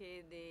like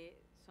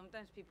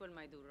sometimes people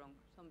might do wrong,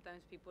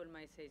 sometimes people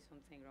might say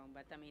something wrong,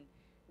 but I mean,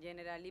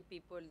 generally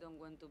people don't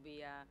want to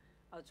be a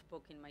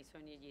outspoken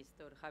misogynist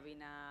or having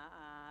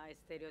a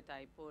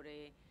stereotype or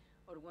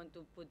want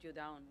to put you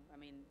down. I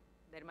mean,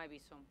 there might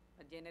be some,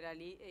 but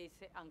generally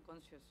it's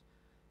unconscious.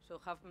 So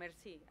have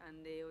mercy,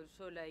 and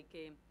also like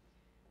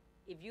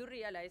if you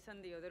realize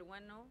and the other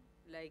one no,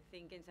 like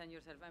think inside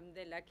yourself, I'm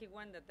the lucky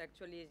one that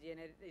actually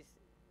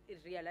is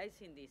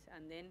realizing this,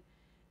 and then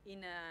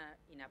in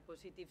a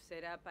positive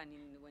setup and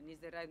when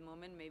it's the right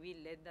moment, maybe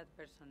let that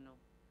person know.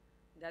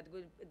 That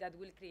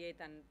will create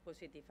a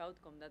positive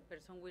outcome. That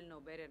person will know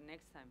better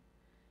next time.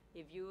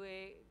 If you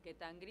get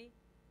angry,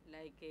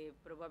 like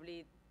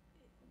probably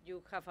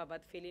you have a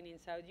bad feeling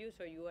inside you,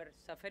 so you are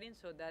suffering,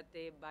 so that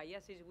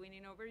bias is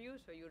winning over you,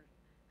 so you're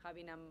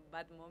having a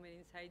bad moment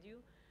inside you.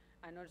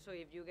 And also,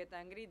 if you get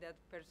angry, that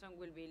person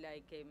will be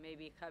like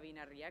maybe having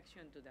a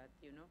reaction to that,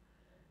 you know.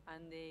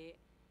 And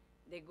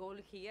the goal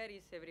here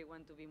is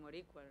everyone to be more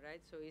equal,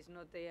 right? So it's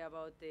not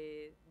about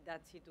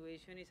that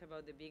situation, it's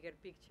about the bigger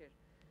picture.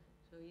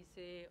 So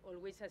it's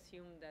always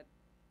assume that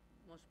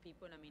most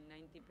people, I mean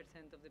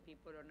 90% of the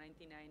people or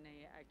 99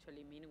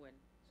 actually mean well.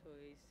 So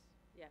it's,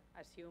 yeah,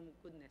 assume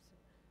goodness.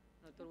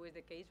 Not always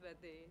the case, but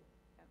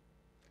yeah.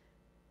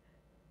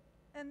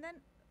 And then,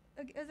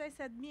 as I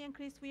said, me and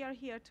Cris, we are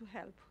here to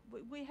help.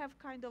 We have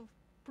kind of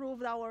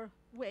proved our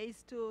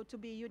ways to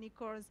be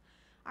unicorns.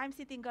 I'm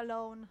sitting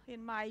alone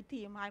in my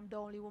team. I'm the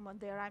only woman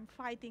there. I'm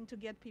fighting to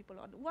get people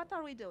on. What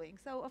are we doing?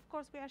 So, of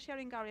course, we are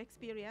sharing our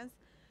experience.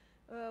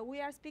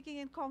 We are speaking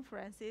in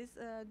conferences.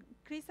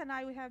 Cris and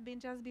I, we have been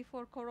just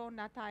before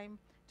Corona time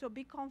to a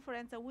big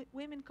conference, a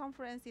women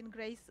conference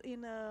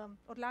in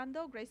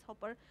Orlando, Grace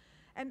Hopper,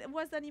 and it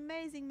was an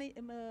amazing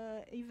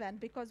event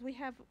because we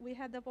had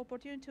the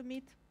opportunity to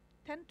meet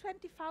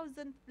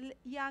 20,000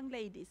 young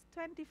ladies.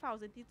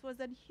 20,000. It was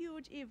a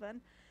huge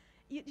event.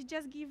 It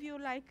just give you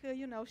like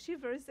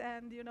shivers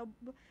and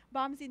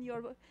bumps in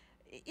your.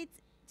 It's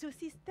to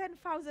see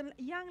 10,000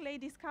 young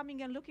ladies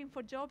coming and looking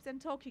for jobs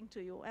and talking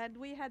to you. And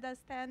we had a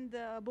stand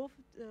both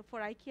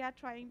for IKEA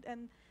trying,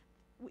 and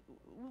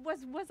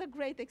was a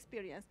great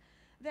experience.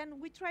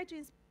 Then we try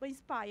to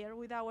inspire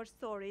with our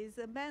stories,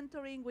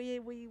 mentoring.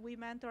 We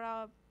mentor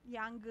our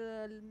young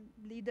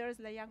leaders,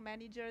 like young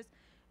managers.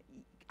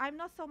 I'm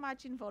not so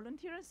much in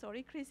volunteering.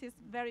 Sorry, Cris is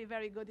very,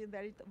 very good in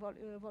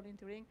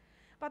volunteering.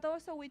 But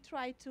also we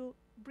try to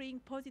bring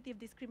positive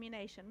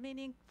discrimination,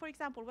 meaning, for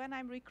example, when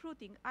I'm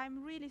recruiting,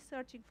 I'm really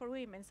searching for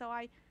women. So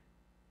I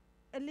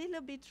a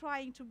little bit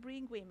trying to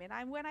bring women.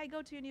 When I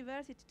go to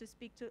university to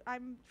speak to,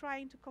 I'm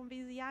trying to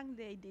convince young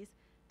ladies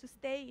to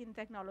stay in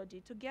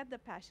technology, to get the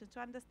passion, to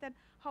understand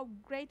how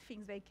great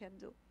things they can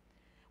do.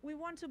 We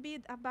want to be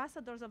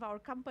ambassadors of our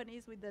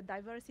companies with the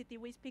diversity.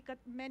 We speak at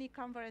many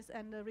conferences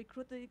and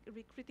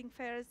recruiting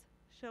fairs,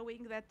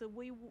 showing that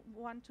we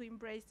want to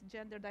embrace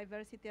gender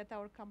diversity at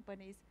our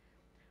companies.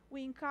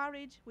 We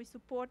encourage, we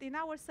support. In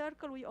our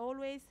circle, we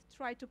always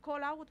try to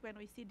call out when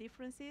we see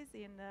differences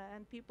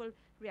and people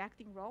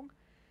reacting wrong.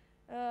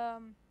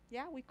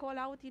 Yeah, we call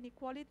out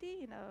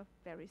inequality in a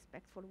very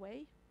respectful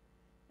way,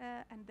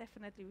 and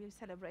definitely we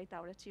celebrate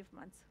our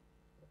achievements.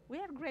 We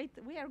are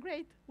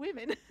great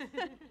women.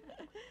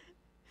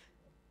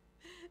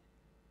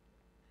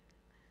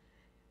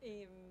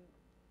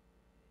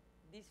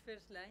 This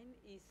first line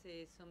is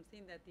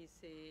something that is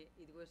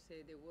it was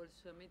the World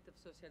Summit of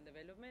Social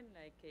Development,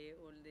 like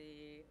all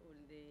the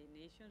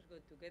nations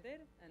got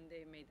together and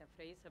they made a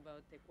phrase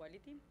about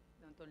equality,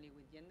 not only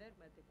with gender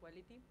but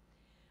equality.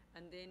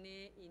 And then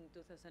in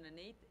 2008,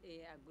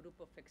 a group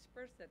of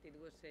experts, that it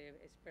was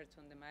experts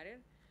on the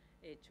matter,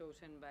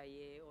 chosen by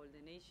all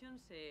the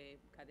nations,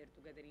 gathered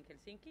together in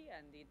Helsinki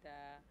and did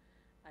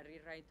a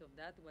rewrite of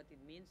that, what it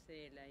means,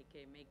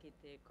 make it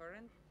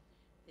current.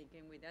 They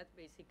came with that.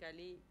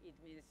 Basically, it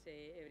means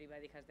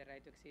everybody has the right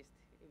to exist.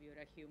 If you're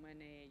a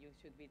human, you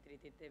should be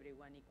treated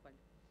everyone equal.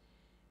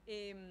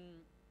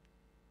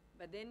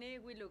 But then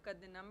we look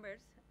at the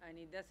numbers, and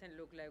it doesn't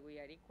look like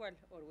we are equal,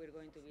 or we're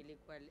going to be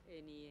equal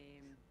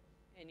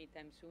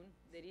anytime soon.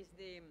 There is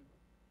the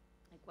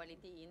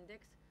Equality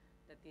Index,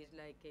 that is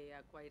like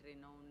a quite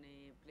renowned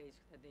place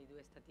that they do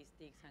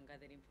statistics and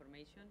gather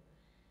information.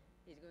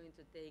 It's going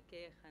to take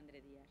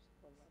 100 years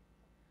forward.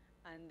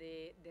 And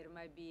there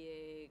might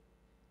be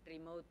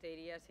remote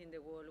areas in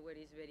the world where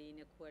it's very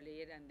inequal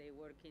and they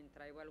work in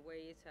tribal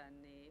ways, and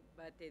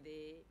but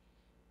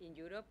in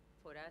Europe,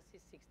 for us,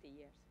 it's 60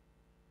 years.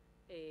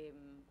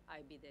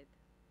 I'd be dead.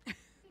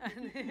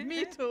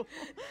 Me too.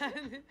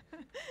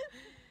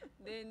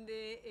 Then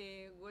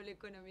the World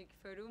Economic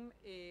Forum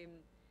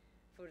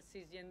for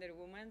cisgender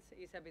women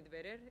is a bit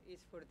better.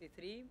 It's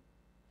 43.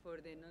 For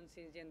the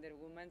non-cisgender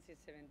women, it's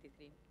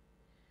 73.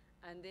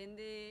 And then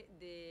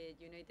the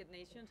United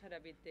Nations are a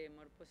bit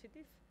more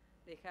positive.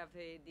 They have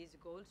these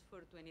goals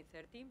for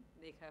 2030.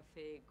 They have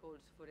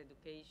goals for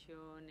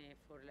education,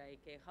 for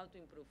how to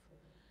improve.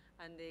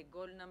 And the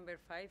goal number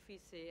 5 is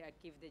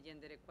achieve the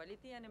gender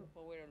equality and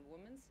empower all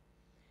women.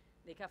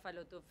 They have a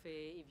lot of,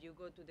 if you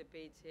go to the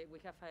page, we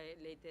have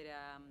later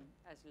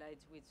a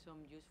slides with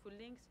some useful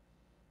links.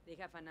 They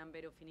have a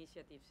number of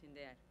initiatives in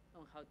there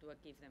on how to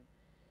achieve them.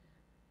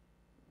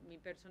 Me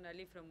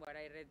personally, from what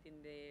I read in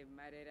the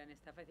matter and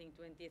stuff, I think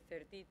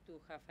 2030 to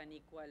have an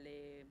equal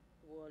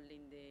world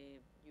in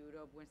the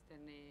Europe,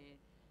 Western,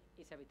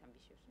 is a bit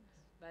ambitious. Yes.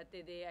 But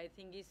I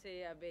think it's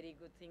a very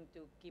good thing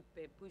to keep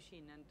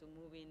pushing and to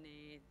moving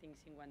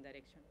things in one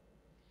direction.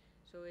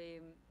 So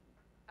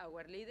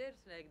our leaders,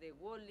 like the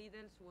world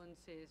leaders, want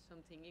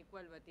something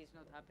equal, but it's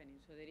not happening.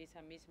 So there is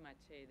a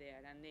mismatch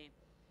there, and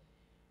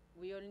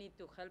we all need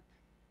to help.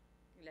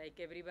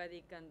 Like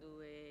everybody can do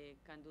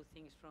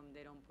things from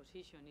their own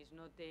position. It's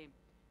not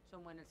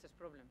someone else's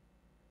problem.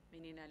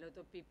 Meaning a lot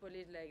of people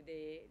is like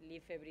they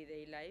live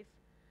everyday life,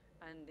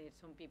 and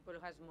some people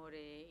has more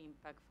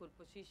impactful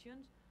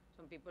positions,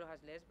 Some people has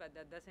less, but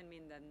that doesn't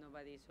mean that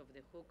nobody is off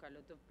the hook. A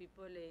lot of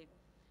people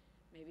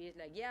maybe it's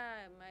like,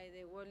 yeah,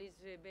 the world is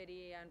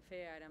very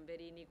unfair and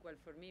very unequal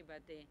for me,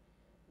 but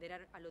there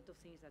are a lot of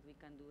things that we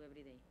can do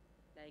every day,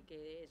 like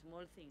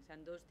small things,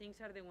 and those things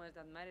are the ones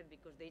that matter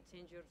because they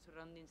change your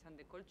surroundings and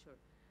the culture,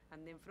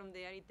 and then from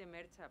there it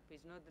emerges up.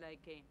 It's not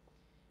like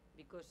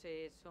because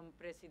some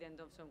president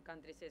of some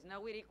country says,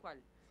 now we're equal.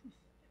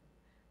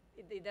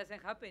 It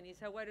doesn't happen.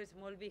 It's our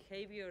small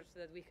behaviors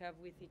that we have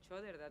with each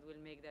other that will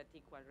make that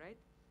equal, right?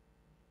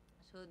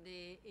 So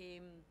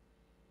these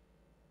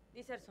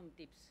are some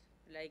tips,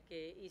 like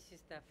easy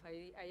stuff.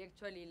 I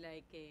actually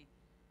like,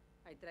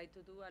 I try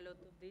to do a lot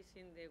of this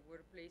in the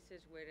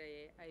workplaces where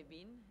I've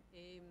been.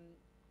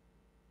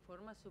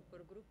 Form a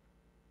support group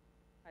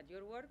at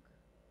your work,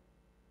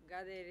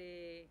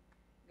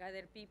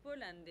 gather people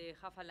and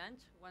have a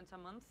lunch once a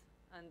month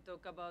and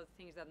talk about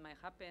things that might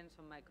happen,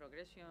 some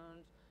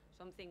microaggressions,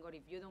 something, or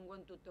if you don't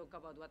want to talk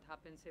about what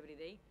happens every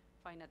day,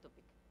 find a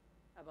topic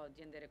about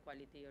gender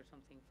equality or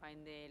something.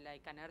 Find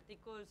like an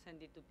article,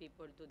 send it to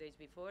people 2 days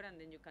before, and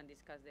then you can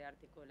discuss the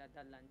article at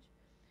that lunch.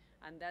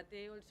 And that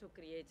also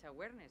creates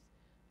awareness,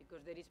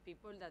 because there is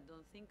people that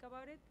don't think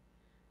about it,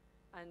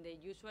 and they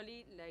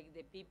usually, like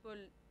the people,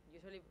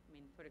 usually, I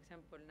mean, for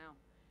example, now,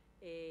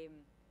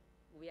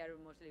 we are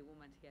mostly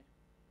women here.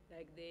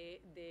 Like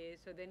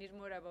so then it's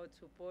more about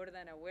support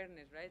than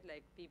awareness, right?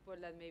 Like people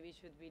that maybe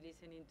should be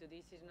listening to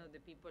this is not the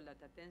people that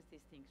attend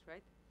these things,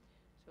 right?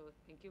 So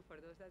thank you for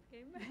those that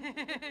came.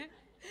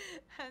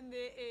 And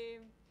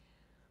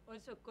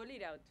also call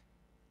it out.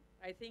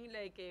 I think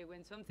like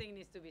when something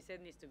needs to be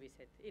said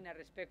in a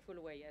respectful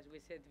way, as we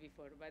said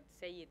before, but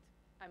say it.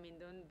 I mean,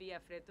 don't be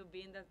afraid of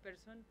being that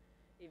person.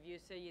 If you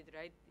say it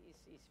right,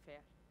 it's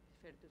fair. It's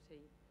fair to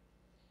say it.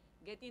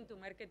 Get into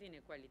marketing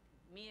equality.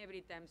 Me,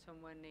 every time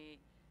someone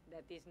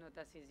that is not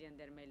a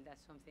cisgender male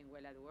does something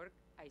well at work,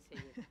 I say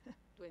it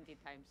 20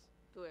 times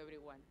to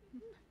everyone.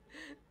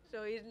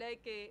 So it's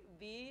like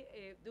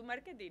do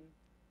marketing.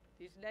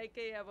 It's like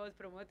about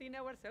promoting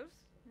ourselves.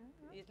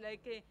 It's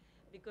like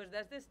because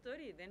that's the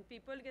story. Then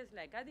people get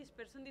like, this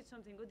person did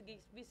something good,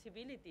 gives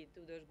visibility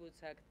to those good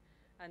acts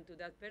and to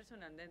that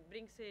person, and then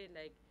brings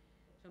like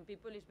some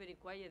people is very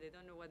quiet. They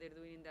don't know what they're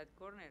doing in that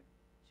corner.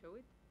 Show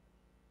it.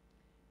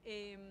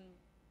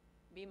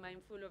 Be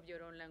mindful of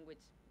your own language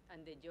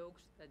and the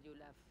jokes that you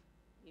laugh.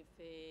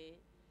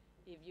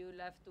 If you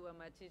laugh to a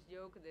machist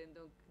joke, then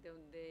don't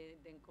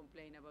then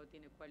complain about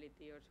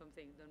inequality or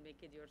something. Don't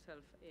make it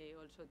yourself.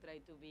 Also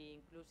try to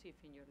be inclusive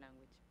in your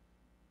language.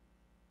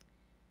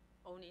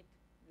 Own it.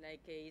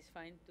 Like it's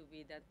fine to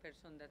be that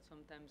person that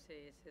sometimes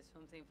says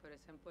something. For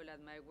example,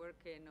 at my work,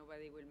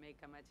 nobody will make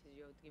a machist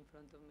joke in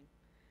front of me.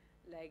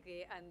 Like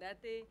and that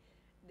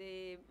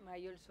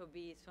might also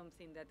be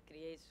something that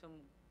creates some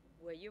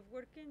way of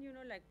working,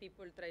 like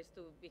people tries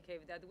to behave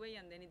that way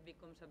and then it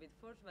becomes a bit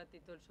forced, but it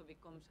also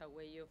becomes a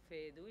way of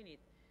doing it.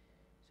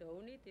 So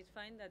own it. It's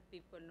fine that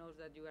people knows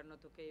that you are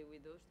not okay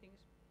with those things,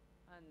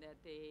 and that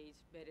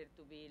it's better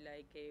to be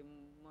like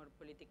more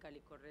politically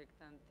correct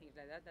and things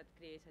like that. That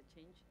creates a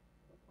change.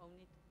 Own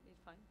it.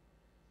 It's fine.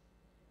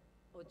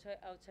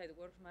 Outside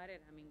works matter.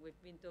 I mean, we've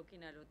been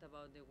talking a lot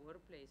about the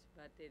workplace,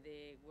 but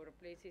the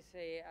workplace is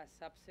a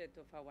subset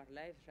of our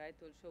lives, right?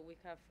 Also,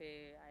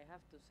 I have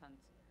 2 sons.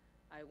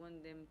 I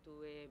want them to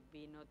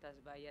be not as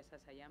biased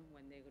as I am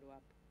when they grow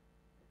up.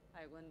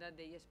 I want that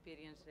they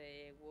experience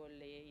the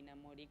world in a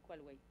more equal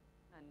way.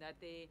 And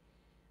that,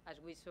 as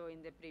we saw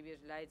in the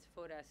previous slides,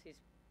 for us is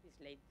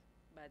late,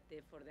 but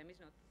for them it's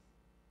not.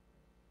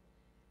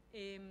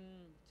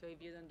 So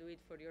if you don't do it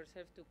for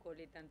yourself, to call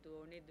it and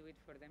to own it, do it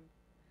for them.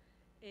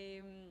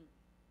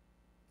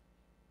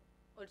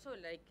 Also,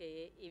 like,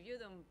 if you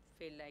don't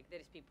feel like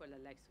there's people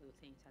that likes to do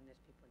things and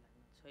there's people that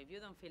not. So if you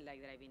don't feel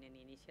like driving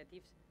any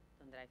initiatives,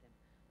 don't drive them.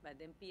 But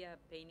then be a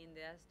pain in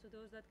the ass to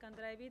those that can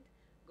drive it.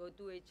 Go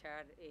to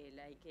HR,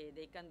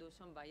 they can do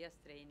some bias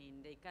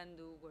training, they can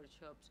do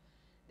workshops,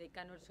 they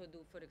can also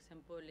do, for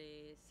example,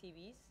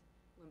 CVs.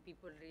 When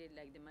people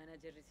like the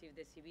manager receives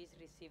the CVs,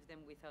 receive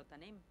them without a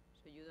name.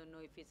 So you don't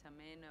know if it's a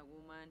man, a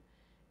woman,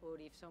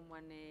 or if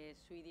someone is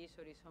Swedish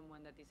or if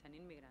someone that is an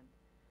immigrant.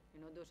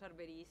 Those are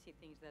very easy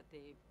things that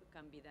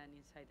can be done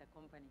inside a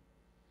company.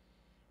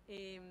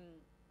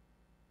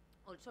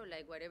 Also,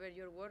 like whatever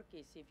your work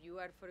is, if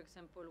you are, for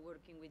example,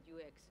 working with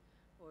UX,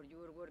 or you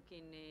are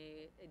working,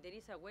 there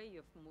is a way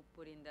of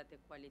putting that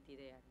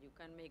equality there. You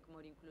can make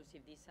more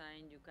inclusive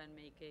design, you can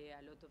make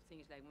a lot of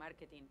things like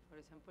marketing. For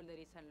example, there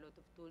is a lot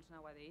of tools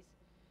nowadays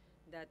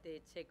that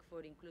check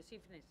for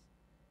inclusiveness.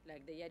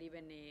 Like they are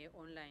even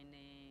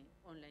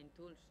online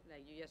tools.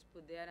 Like you just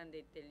put there and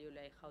they tell you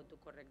like how to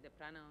correct the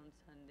pronouns,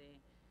 and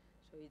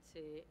so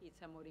it's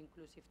a more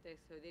inclusive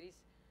text. So there is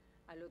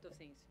a lot of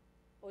things.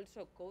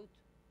 Also code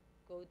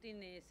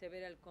in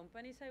several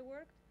companies I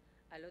worked,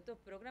 a lot of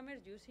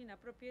programmers use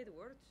inappropriate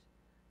words,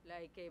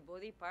 like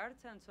body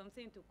parts and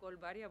something to call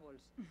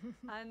variables.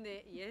 And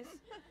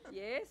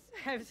yes,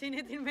 I've seen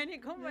it in many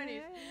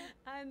companies.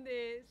 And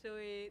so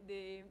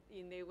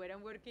where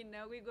I'm working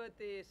now, we got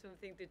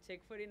something to check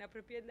for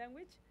inappropriate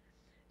language.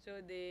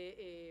 So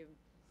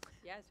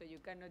so you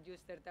cannot use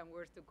certain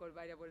words to call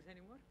variables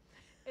anymore.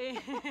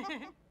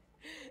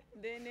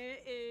 Then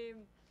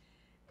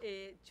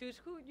choose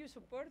who you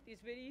support.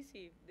 It's very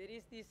easy. There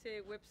is this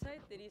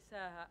website. There is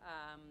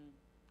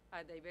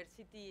a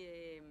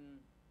diversity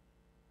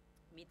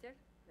meter.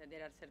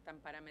 There are certain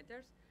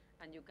parameters,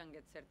 and you can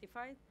get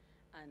certified.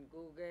 And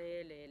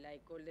Google,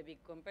 like all the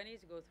big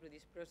companies, go through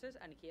this process,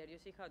 and here you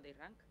see how they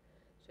rank.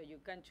 So you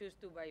can choose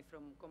to buy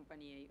from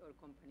company A or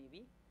company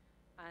B,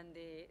 and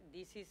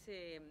this is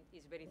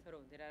very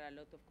thorough. There are a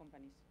lot of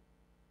companies.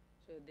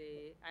 So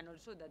and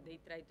also that they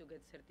try to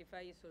get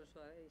certified is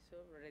also is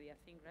already a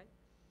thing, right?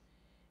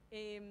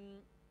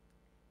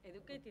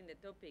 Educating the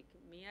topic.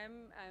 Me,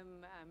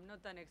 I'm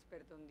not an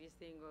expert on this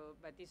thing,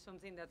 but it's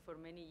something that for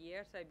many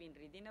years I've been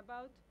reading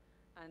about,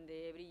 and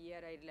every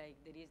year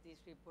there is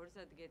these reports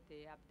that get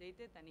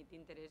updated, and it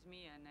interests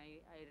me, and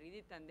I read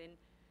it, and then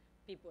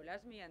people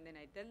ask me, and then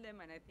I tell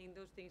them, and I think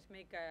those things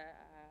make a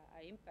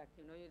impact.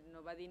 You know,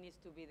 nobody needs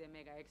to be the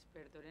mega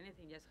expert or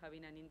anything. Just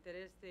having an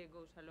interest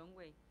goes a long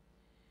way.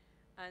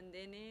 And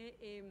then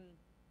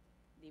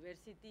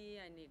diversity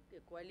and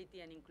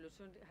equality and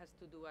inclusion has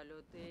to do a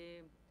lot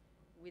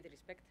with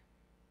respect.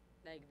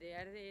 Like they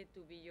are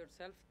to be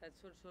yourself.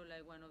 That's also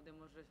like one of the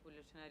most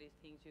revolutionary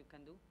things you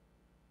can do.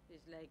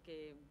 It's like,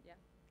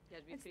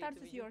 just be It free starts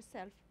to be with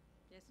yourself.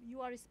 Yes.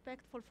 You are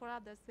respectful for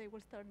others, they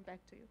will turn back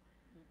to you.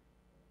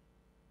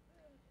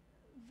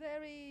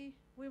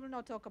 We will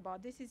not talk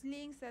about this. Is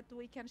links that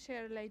we can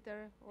share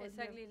later.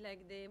 Exactly,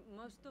 like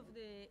most of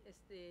the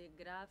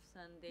graphs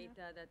and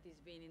data that is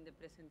being in the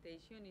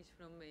presentation is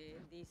from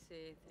these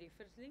three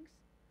first links.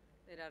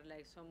 There are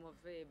like some of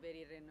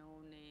very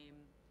renowned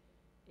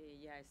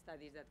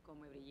studies that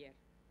come every year.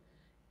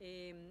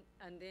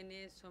 And then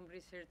some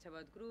research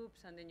about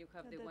groups, and then you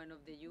have the one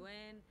of the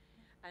UN.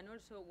 And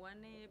also one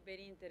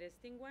very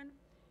interesting one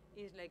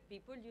is like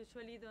people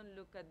usually don't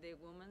look at the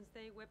Women's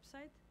Day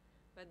website,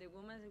 but the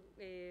Women's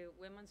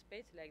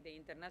page, like the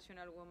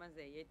International Women's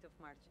Day, 8th of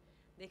March,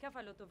 they have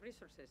a lot of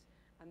resources,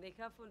 and they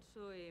have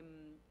also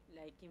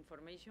like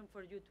information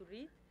for you to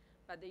read,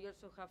 but they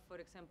also have, for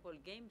example,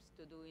 games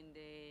to do in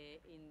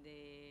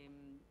the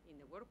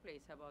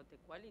workplace about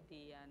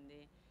equality, and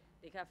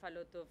they have a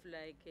lot of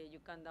like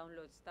you can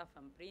download stuff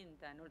and print,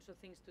 and also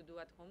things to do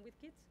at home with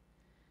kids.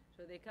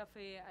 So they have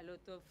a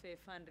lot of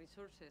fun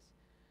resources.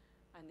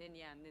 And then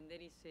there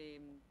is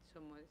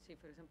some, see,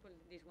 for example,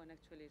 this one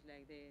actually is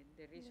like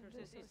the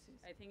resources.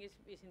 I think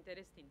it's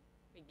interesting.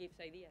 It gives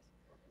ideas.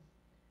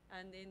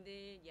 And then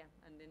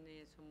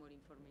some more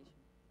information.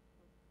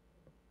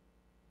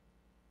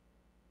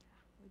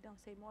 We don't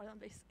say more on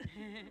this.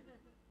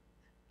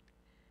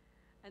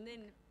 And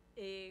then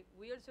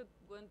we also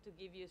want to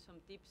give you some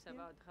tips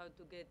about how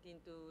to get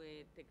into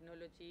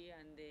technology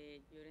and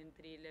your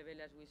entry level.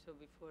 As we saw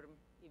before,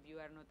 if you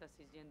are not a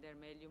cisgender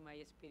male, you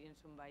might experience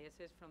some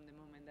biases from the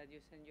moment that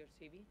you send your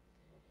CV,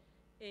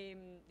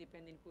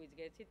 depending who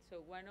gets it.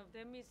 So one of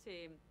them is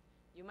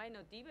you might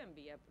not even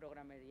be a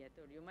programmer yet,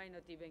 or you might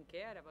not even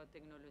care about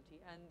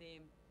technology.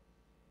 And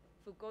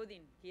for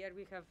coding, here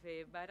we have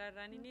Bara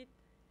running it.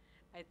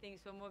 I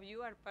think some of you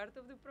are part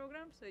of the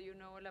program, so you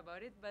know all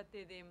about it, but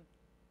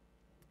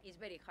it's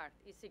very hard.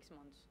 It's 6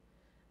 months,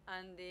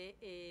 and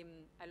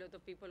a lot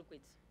of people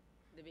quit.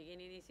 The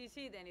beginning is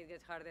easy, then it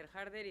gets harder.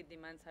 It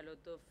demands a lot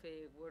of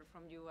work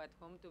from you at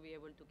home to be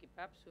able to keep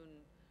up. Soon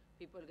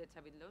people get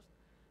a bit lost.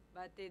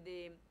 But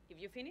if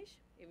you finish,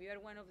 if you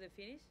are one of the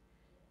finish,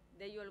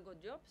 they all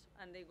got jobs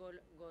and they all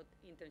got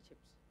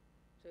internships.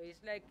 So it's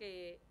like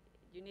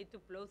you need to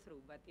plow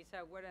through, but it's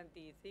a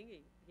warranty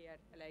thingy here.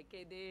 Like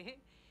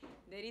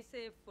there is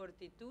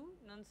 42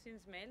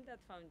 non-cis males that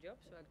found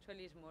jobs, so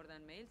actually it's more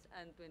than males,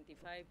 and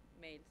 25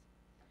 males.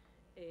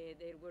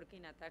 They're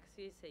working at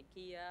taxis,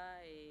 IKEA,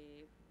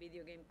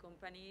 video game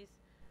companies,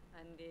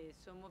 and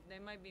some of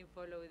them I've been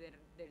following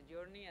their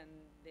journey, and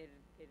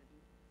they're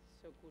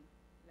so cool.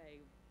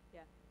 Like,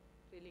 yeah,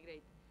 really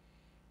great.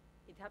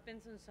 It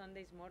happens on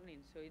Sundays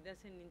morning, so it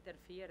doesn't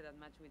interfere that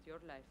much with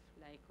your life.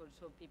 Like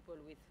also people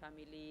with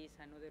families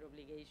and other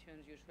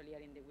obligations usually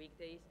are in the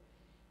weekdays.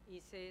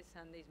 It's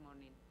Sundays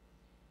morning.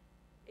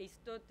 It's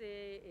taught,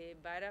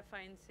 Bara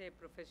finds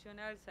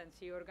professionals, and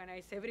she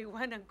organizes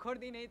everyone and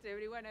coordinates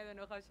everyone. I don't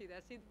know how she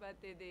does it, but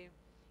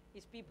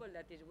it's people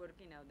that is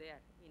working out there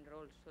in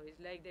roles. So it's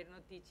like they're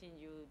not teaching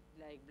you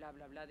like blah,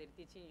 blah, blah. They're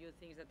teaching you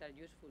things that are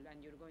useful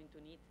and you're going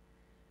to need.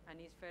 And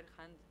it's fair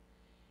hand.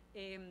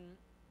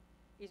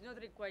 It's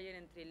not required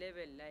entry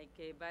level. Like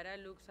Bara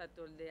looks at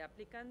all the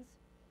applicants.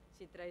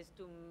 She tries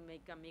to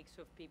make a mix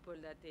of people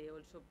that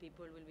also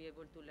people will be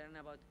able to learn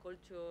about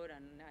culture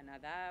and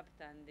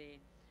adapt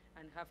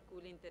and have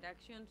cool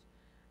interactions.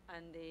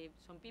 And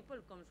some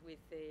people comes with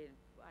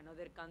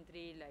another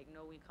country, like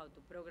knowing how to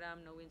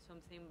program, knowing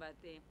something. But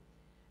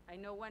I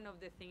know one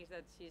of the things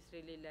that she's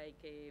really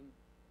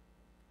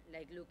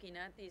like looking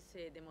at is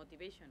the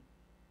motivation.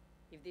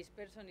 If this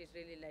person is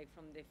really like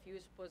from the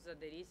few spots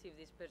that there is, if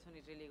this person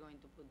is really going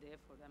to put the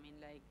effort. I mean,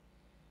 like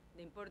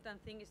the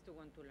important thing is to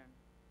want to learn.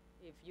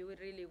 If you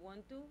really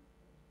want to,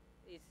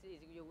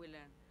 you will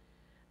learn.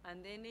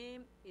 And then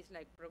it's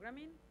like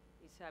programming.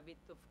 It's a bit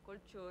of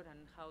culture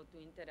and how to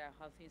interact,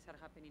 how things are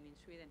happening in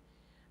Sweden.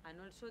 And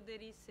also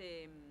there is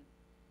a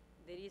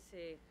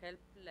help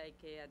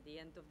like at the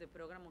end of the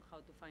program on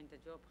how to find a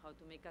job, how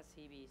to make a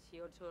CV.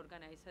 She also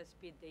organizes a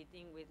speed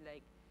dating with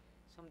like,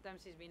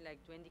 sometimes it's been like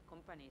 20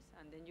 companies,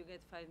 and then you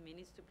get 5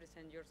 minutes to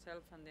present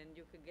yourself, and then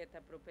you could get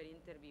a proper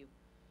interview.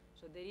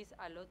 So there is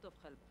a lot of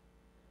help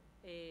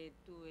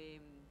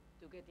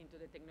to get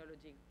into the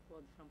technology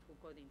world from Food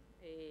Coding.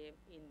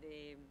 In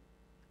the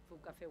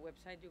Food Cafe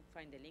website, you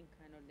find the link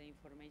and all the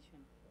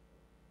information.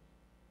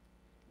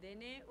 Then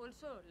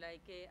also,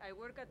 like I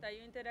work at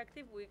IO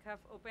Interactive, we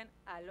have opened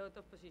a lot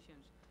of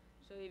positions.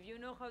 So if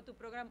you know how to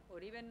program,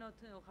 or even not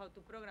know how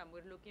to program,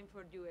 we're looking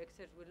for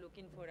UXers, we're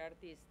looking for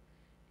artists.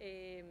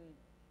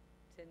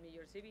 Send me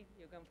your CV.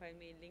 You can find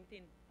me in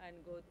LinkedIn, and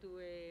go to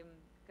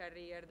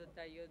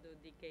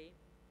career.io.dk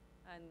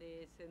and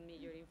send me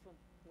your info.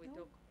 We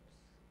talk.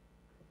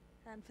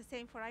 And the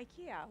same for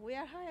IKEA. We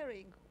are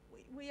hiring.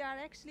 We are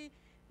actually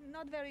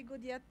not very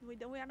good yet. We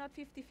are not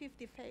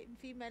 50-50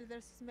 female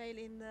versus male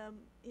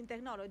in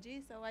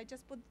technology. So I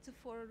just put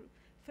for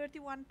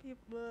 31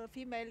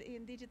 female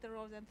in digital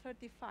roles and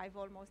 35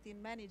 almost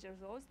in manager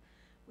roles.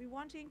 We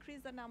want to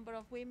increase the number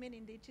of women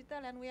in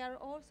digital, and we are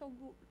also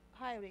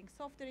hiring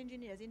software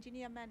engineers,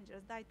 engineer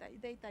managers, data,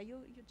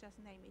 you just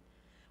name it.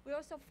 We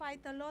also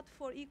fight a lot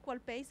for equal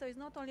pay, so it's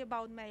not only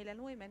about male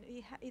and women.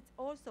 It's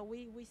also,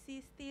 we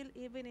see still,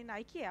 even in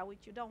IKEA,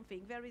 which you don't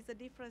think, there is a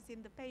difference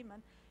in the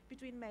payment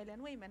between male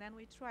and women, and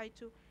we try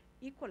to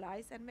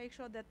equalize and make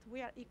sure that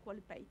we are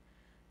equally paid.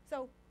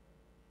 So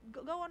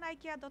go on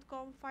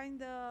IKEA.com, find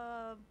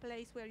the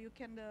place where you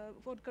can,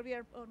 for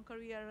career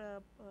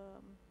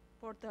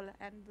portal,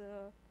 and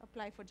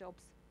apply for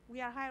jobs. We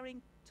are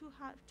hiring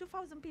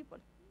 2,000 people.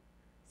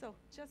 So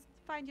just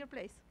find your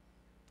place.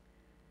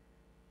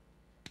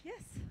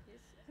 Yes.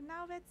 And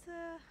now that's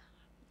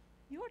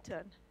your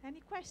turn. Any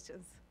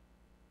questions?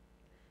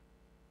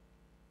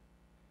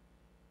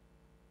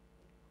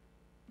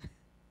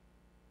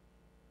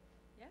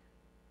 Yeah.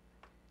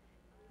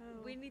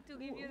 Oh. We need to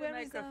give you the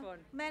microphone.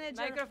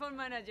 Manager. Microphone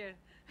manager.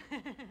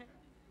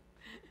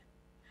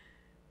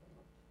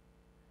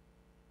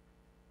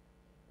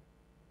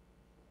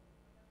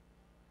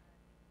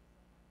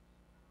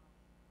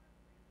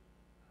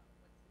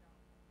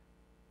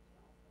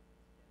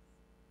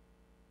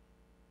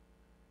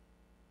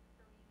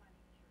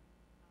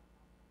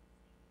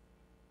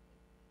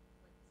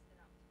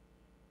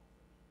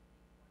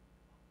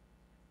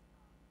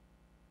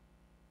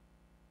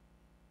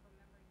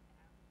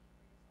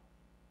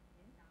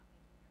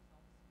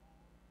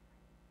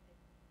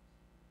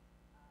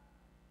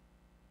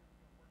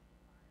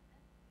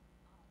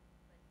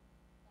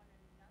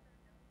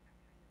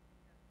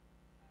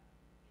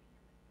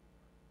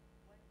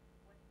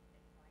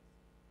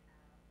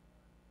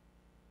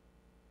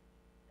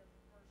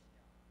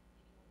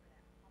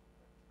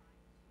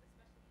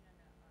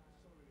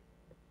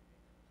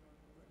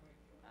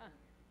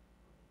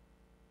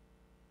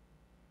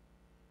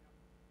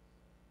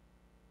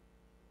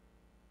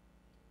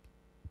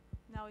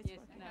 Now it's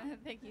Yes, working. now.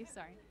 Thank you.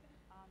 Sorry.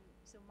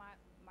 So my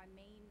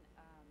main,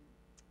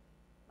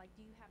 like,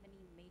 do you have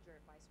any major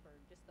advice for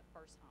just the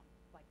first hump,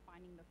 like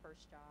finding the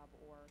first job,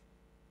 or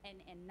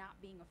and not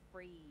being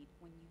afraid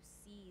when you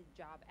see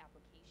job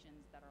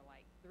applications that are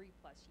like 3+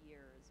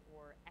 years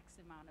or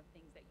X amount of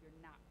things that you're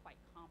not quite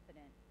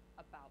confident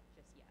about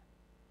just yet?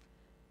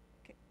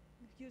 Okay,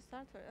 you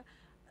start first.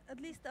 At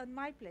least on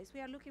my place,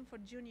 we are looking for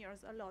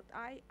juniors a lot.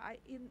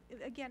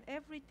 Again,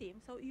 every team.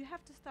 So you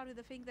have to start with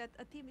the thing that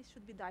a team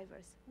should be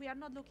diverse. We are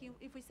not looking,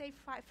 if we say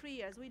 3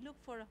 years, we look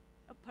for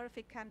a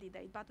perfect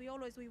candidate, but we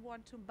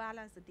want to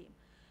balance the team.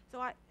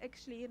 So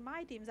actually, in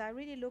my teams, I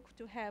really look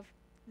to have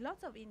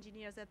lots of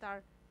engineers that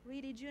are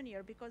really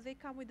junior, because they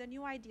come with the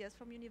new ideas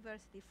from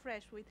university,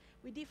 fresh, with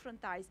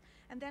different eyes.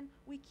 And then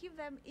we keep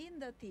them in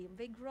the team.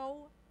 They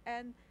grow,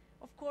 and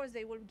of course,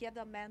 they will get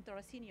a mentor,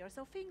 a senior.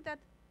 So think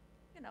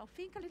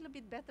a little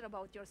bit better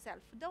about yourself.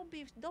 Don't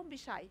be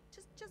shy.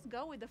 Just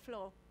go with the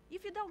flow.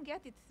 If you don't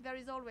get it, there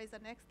is always a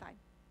next time.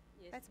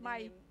 Yes, That's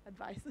my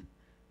advice.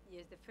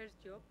 Yes, the first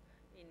job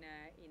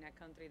in a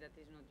country that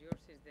is not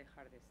yours is the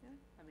hardest. Yeah.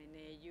 I mean,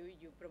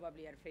 you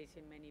probably are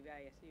facing many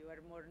bias. You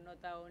are more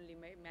not only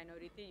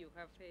minority. You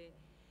have,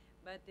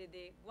 but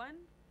the one,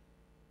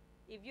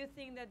 if you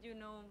think that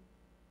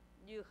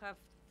you have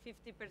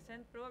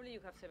 50%, probably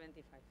you have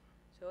 75.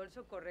 So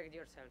also correct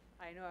yourself.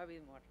 I know a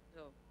bit more.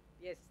 So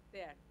yes,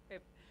 there.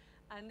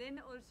 And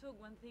then also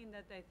one thing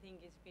that I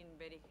think has been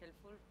very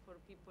helpful for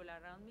people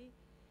around me,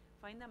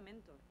 find a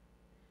mentor.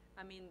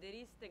 I mean,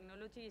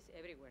 technology is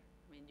everywhere.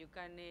 I mean, you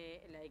can,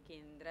 like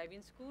in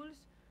driving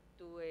schools,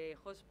 to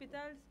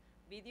hospitals,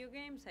 video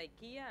games,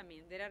 IKEA. I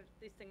mean, there's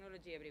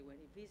technology everywhere.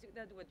 If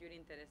that's what you're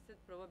interested,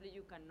 probably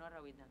you can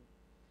narrow it down.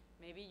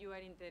 Maybe you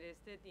are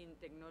interested in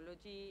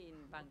technology in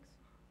banks.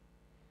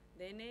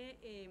 Then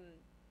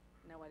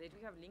nowadays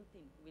we have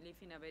LinkedIn. We live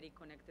in a very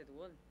connected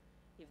world.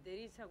 If there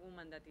is a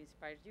woman that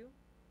inspires you,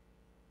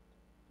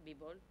 be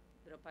bold,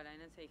 drop a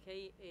line and say,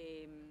 hey,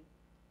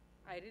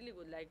 I really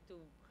would like to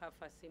have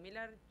a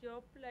similar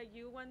job like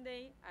you one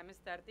day. I'm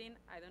starting,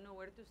 I don't know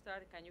where to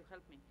start, can you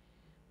help me?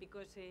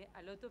 Because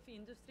a lot of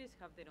industries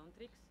have their own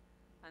tricks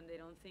and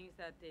their own things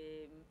that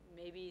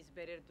maybe it's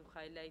better to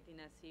highlight in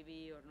a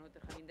CV or not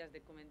having those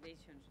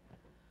recommendations.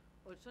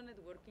 Also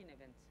networking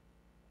events,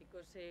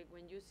 because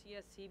when you see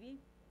a CV,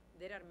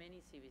 there are many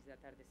CVs that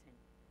are the same.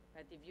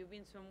 But if you've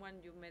been someone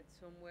you met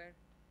somewhere,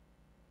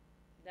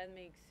 that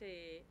makes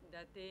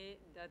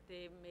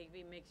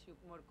maybe makes you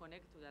more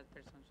connect to that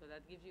person. So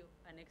that gives you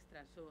an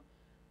extra. So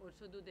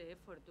also do the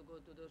effort to go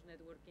to those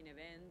networking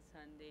events.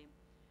 And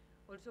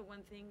also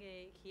one thing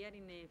here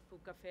in a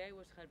food cafe, I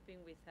was helping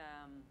with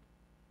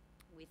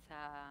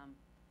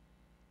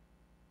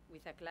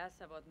a class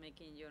about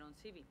making your own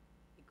CV.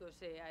 Because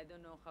I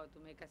don't know how to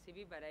make a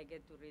CV, but I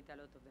get to read a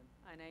lot of them.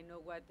 And I know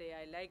what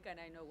I like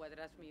and I know what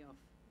drives me off.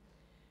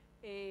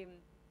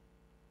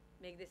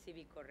 Make the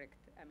CV correct.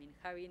 I mean,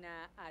 having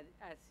a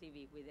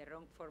CV with the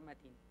wrong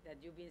formatting, that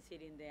you've been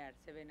sitting there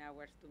 7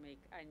 hours to make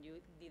and you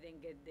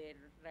didn't get the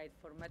right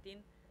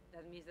formatting,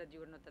 that means that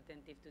you're not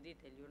attentive to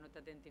detail. You're not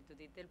attentive to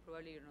detail,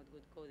 probably you're not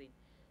good coding.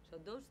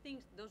 So those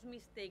things, those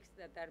mistakes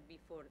that are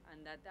before and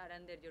that are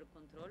under your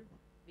control,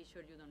 be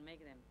sure you don't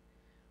make them.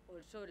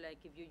 Also, like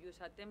if you use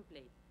a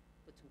template,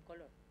 put some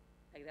color.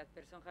 Like that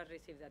person has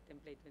received that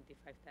template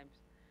 25 times.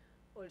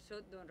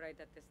 Also, don't write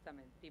a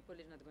testament. People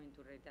is not going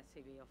to write a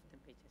CV of 10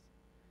 pages.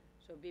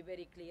 So be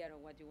very clear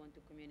on what you want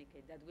to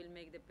communicate. That will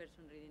make the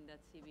person reading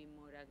that CV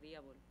more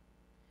agreeable.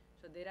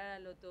 So there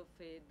are a lot of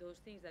those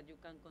things that you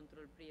can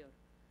control prior,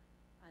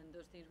 and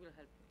those things will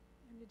help you.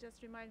 And you just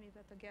remind me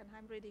that again,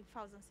 I'm reading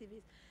 1,000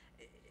 CVs.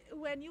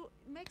 When you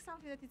make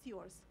something that is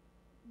yours,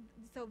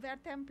 so there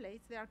are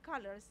templates, there are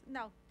colors.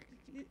 Now,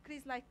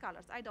 Cris likes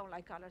colors. I don't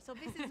like colors. So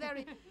this is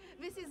very,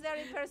 this is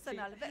very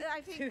personal. But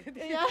I think,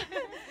 yeah.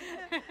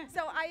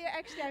 So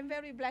I'm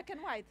very black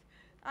and white.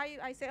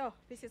 I say, oh,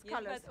 this is yes,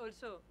 colors. But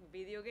also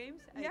video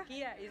games, yeah.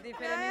 IKEA is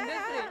different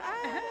industry.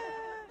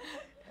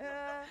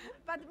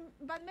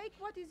 But make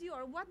what is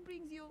your, what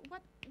brings you,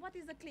 what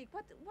is the click,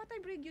 what I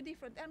bring you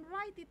different, and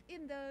write it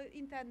in the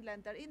intent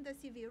letter, in the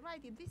CV.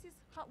 Write it. This is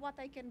what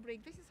I can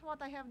bring. This is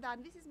what I have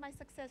done. This is my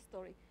success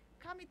story.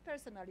 Come it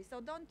personally. So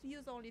don't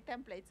use only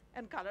templates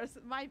and colors,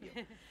 my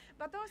view.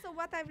 But also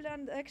what I've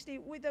learned actually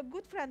with a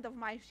good friend of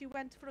mine. She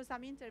went through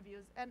some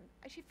interviews and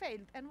she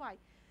failed. And why?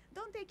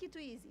 Don't take it too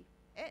easy.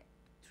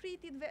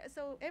 Treat it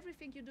so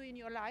everything you do in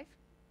your life,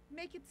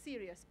 make it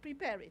serious,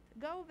 prepare it.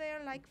 Go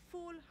there like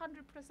full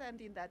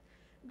 100% in that.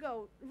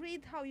 Go,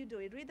 read how you do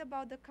it, read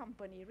about the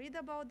company, read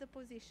about the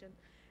position.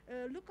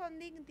 Look on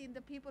LinkedIn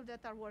the people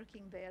that are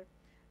working there.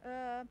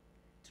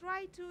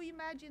 Try to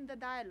imagine the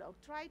dialogue,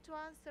 try to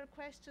answer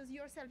questions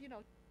yourself,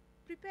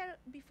 prepare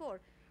before.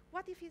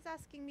 What if he's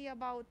asking me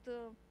about,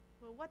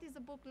 what is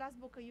the last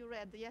book you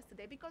read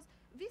yesterday? Because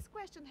these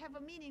questions have a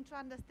meaning to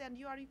understand.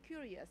 You are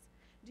curious.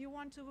 Do you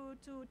want to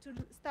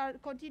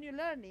continue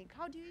learning?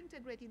 How do you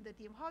integrate in the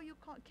team? How you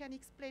can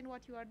explain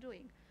what you are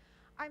doing?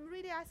 I'm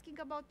really asking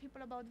about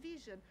people about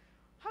vision.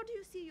 How do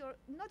you see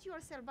not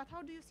yourself, but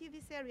how do you see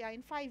this area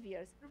in 5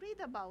 years?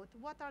 Read about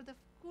what are the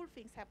cool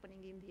things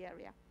happening in the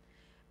area.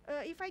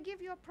 If I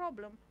give you a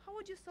problem, how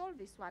would you solve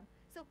this one?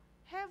 So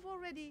have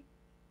already,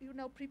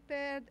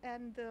 prepared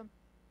and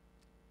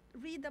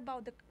read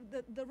about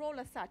the role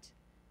as such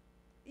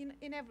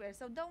in everywhere.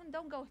 So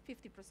don't go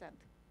 50%.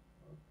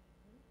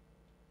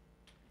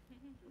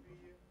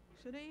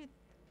 Should I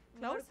close?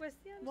 More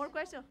questions? More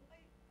questions?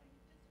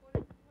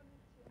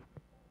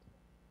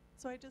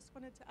 So I just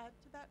wanted to add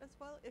to that as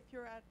well. If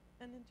you're at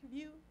an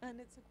interview and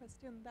it's a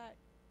question that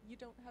you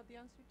don't have the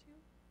answer to,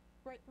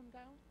 write them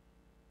down.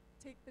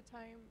 Take the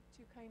time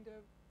to kind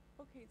of,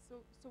 okay,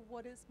 so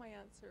what is my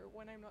answer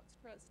when I'm not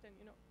stressed, and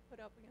put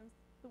up against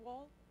the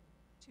wall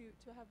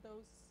to have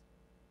those,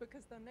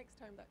 because the next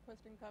time that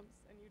question comes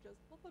and you just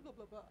blah blah blah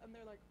blah blah, and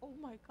they're like, oh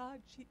my God,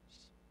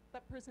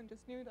 that person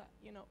just knew that,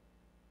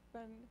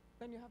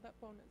 then you have that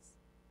bonus.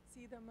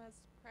 See them as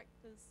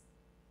practice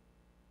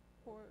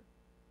for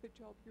the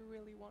job you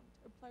really want.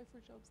 Apply for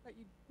jobs that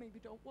you maybe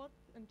don't want,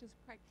 and just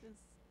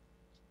practice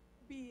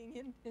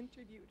being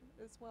interviewed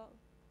as well.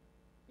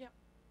 Yeah.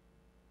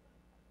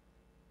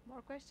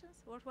 More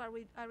questions? What are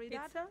we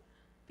Pizza? done?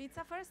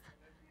 Pizza first?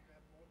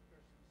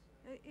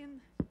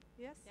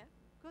 Yes? Yeah.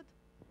 Good.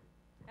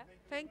 Yeah.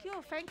 Thank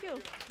you. Thank you.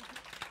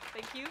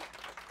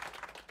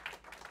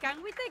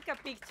 Can we take a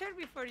picture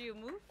before you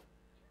move?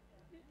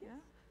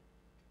 Yeah.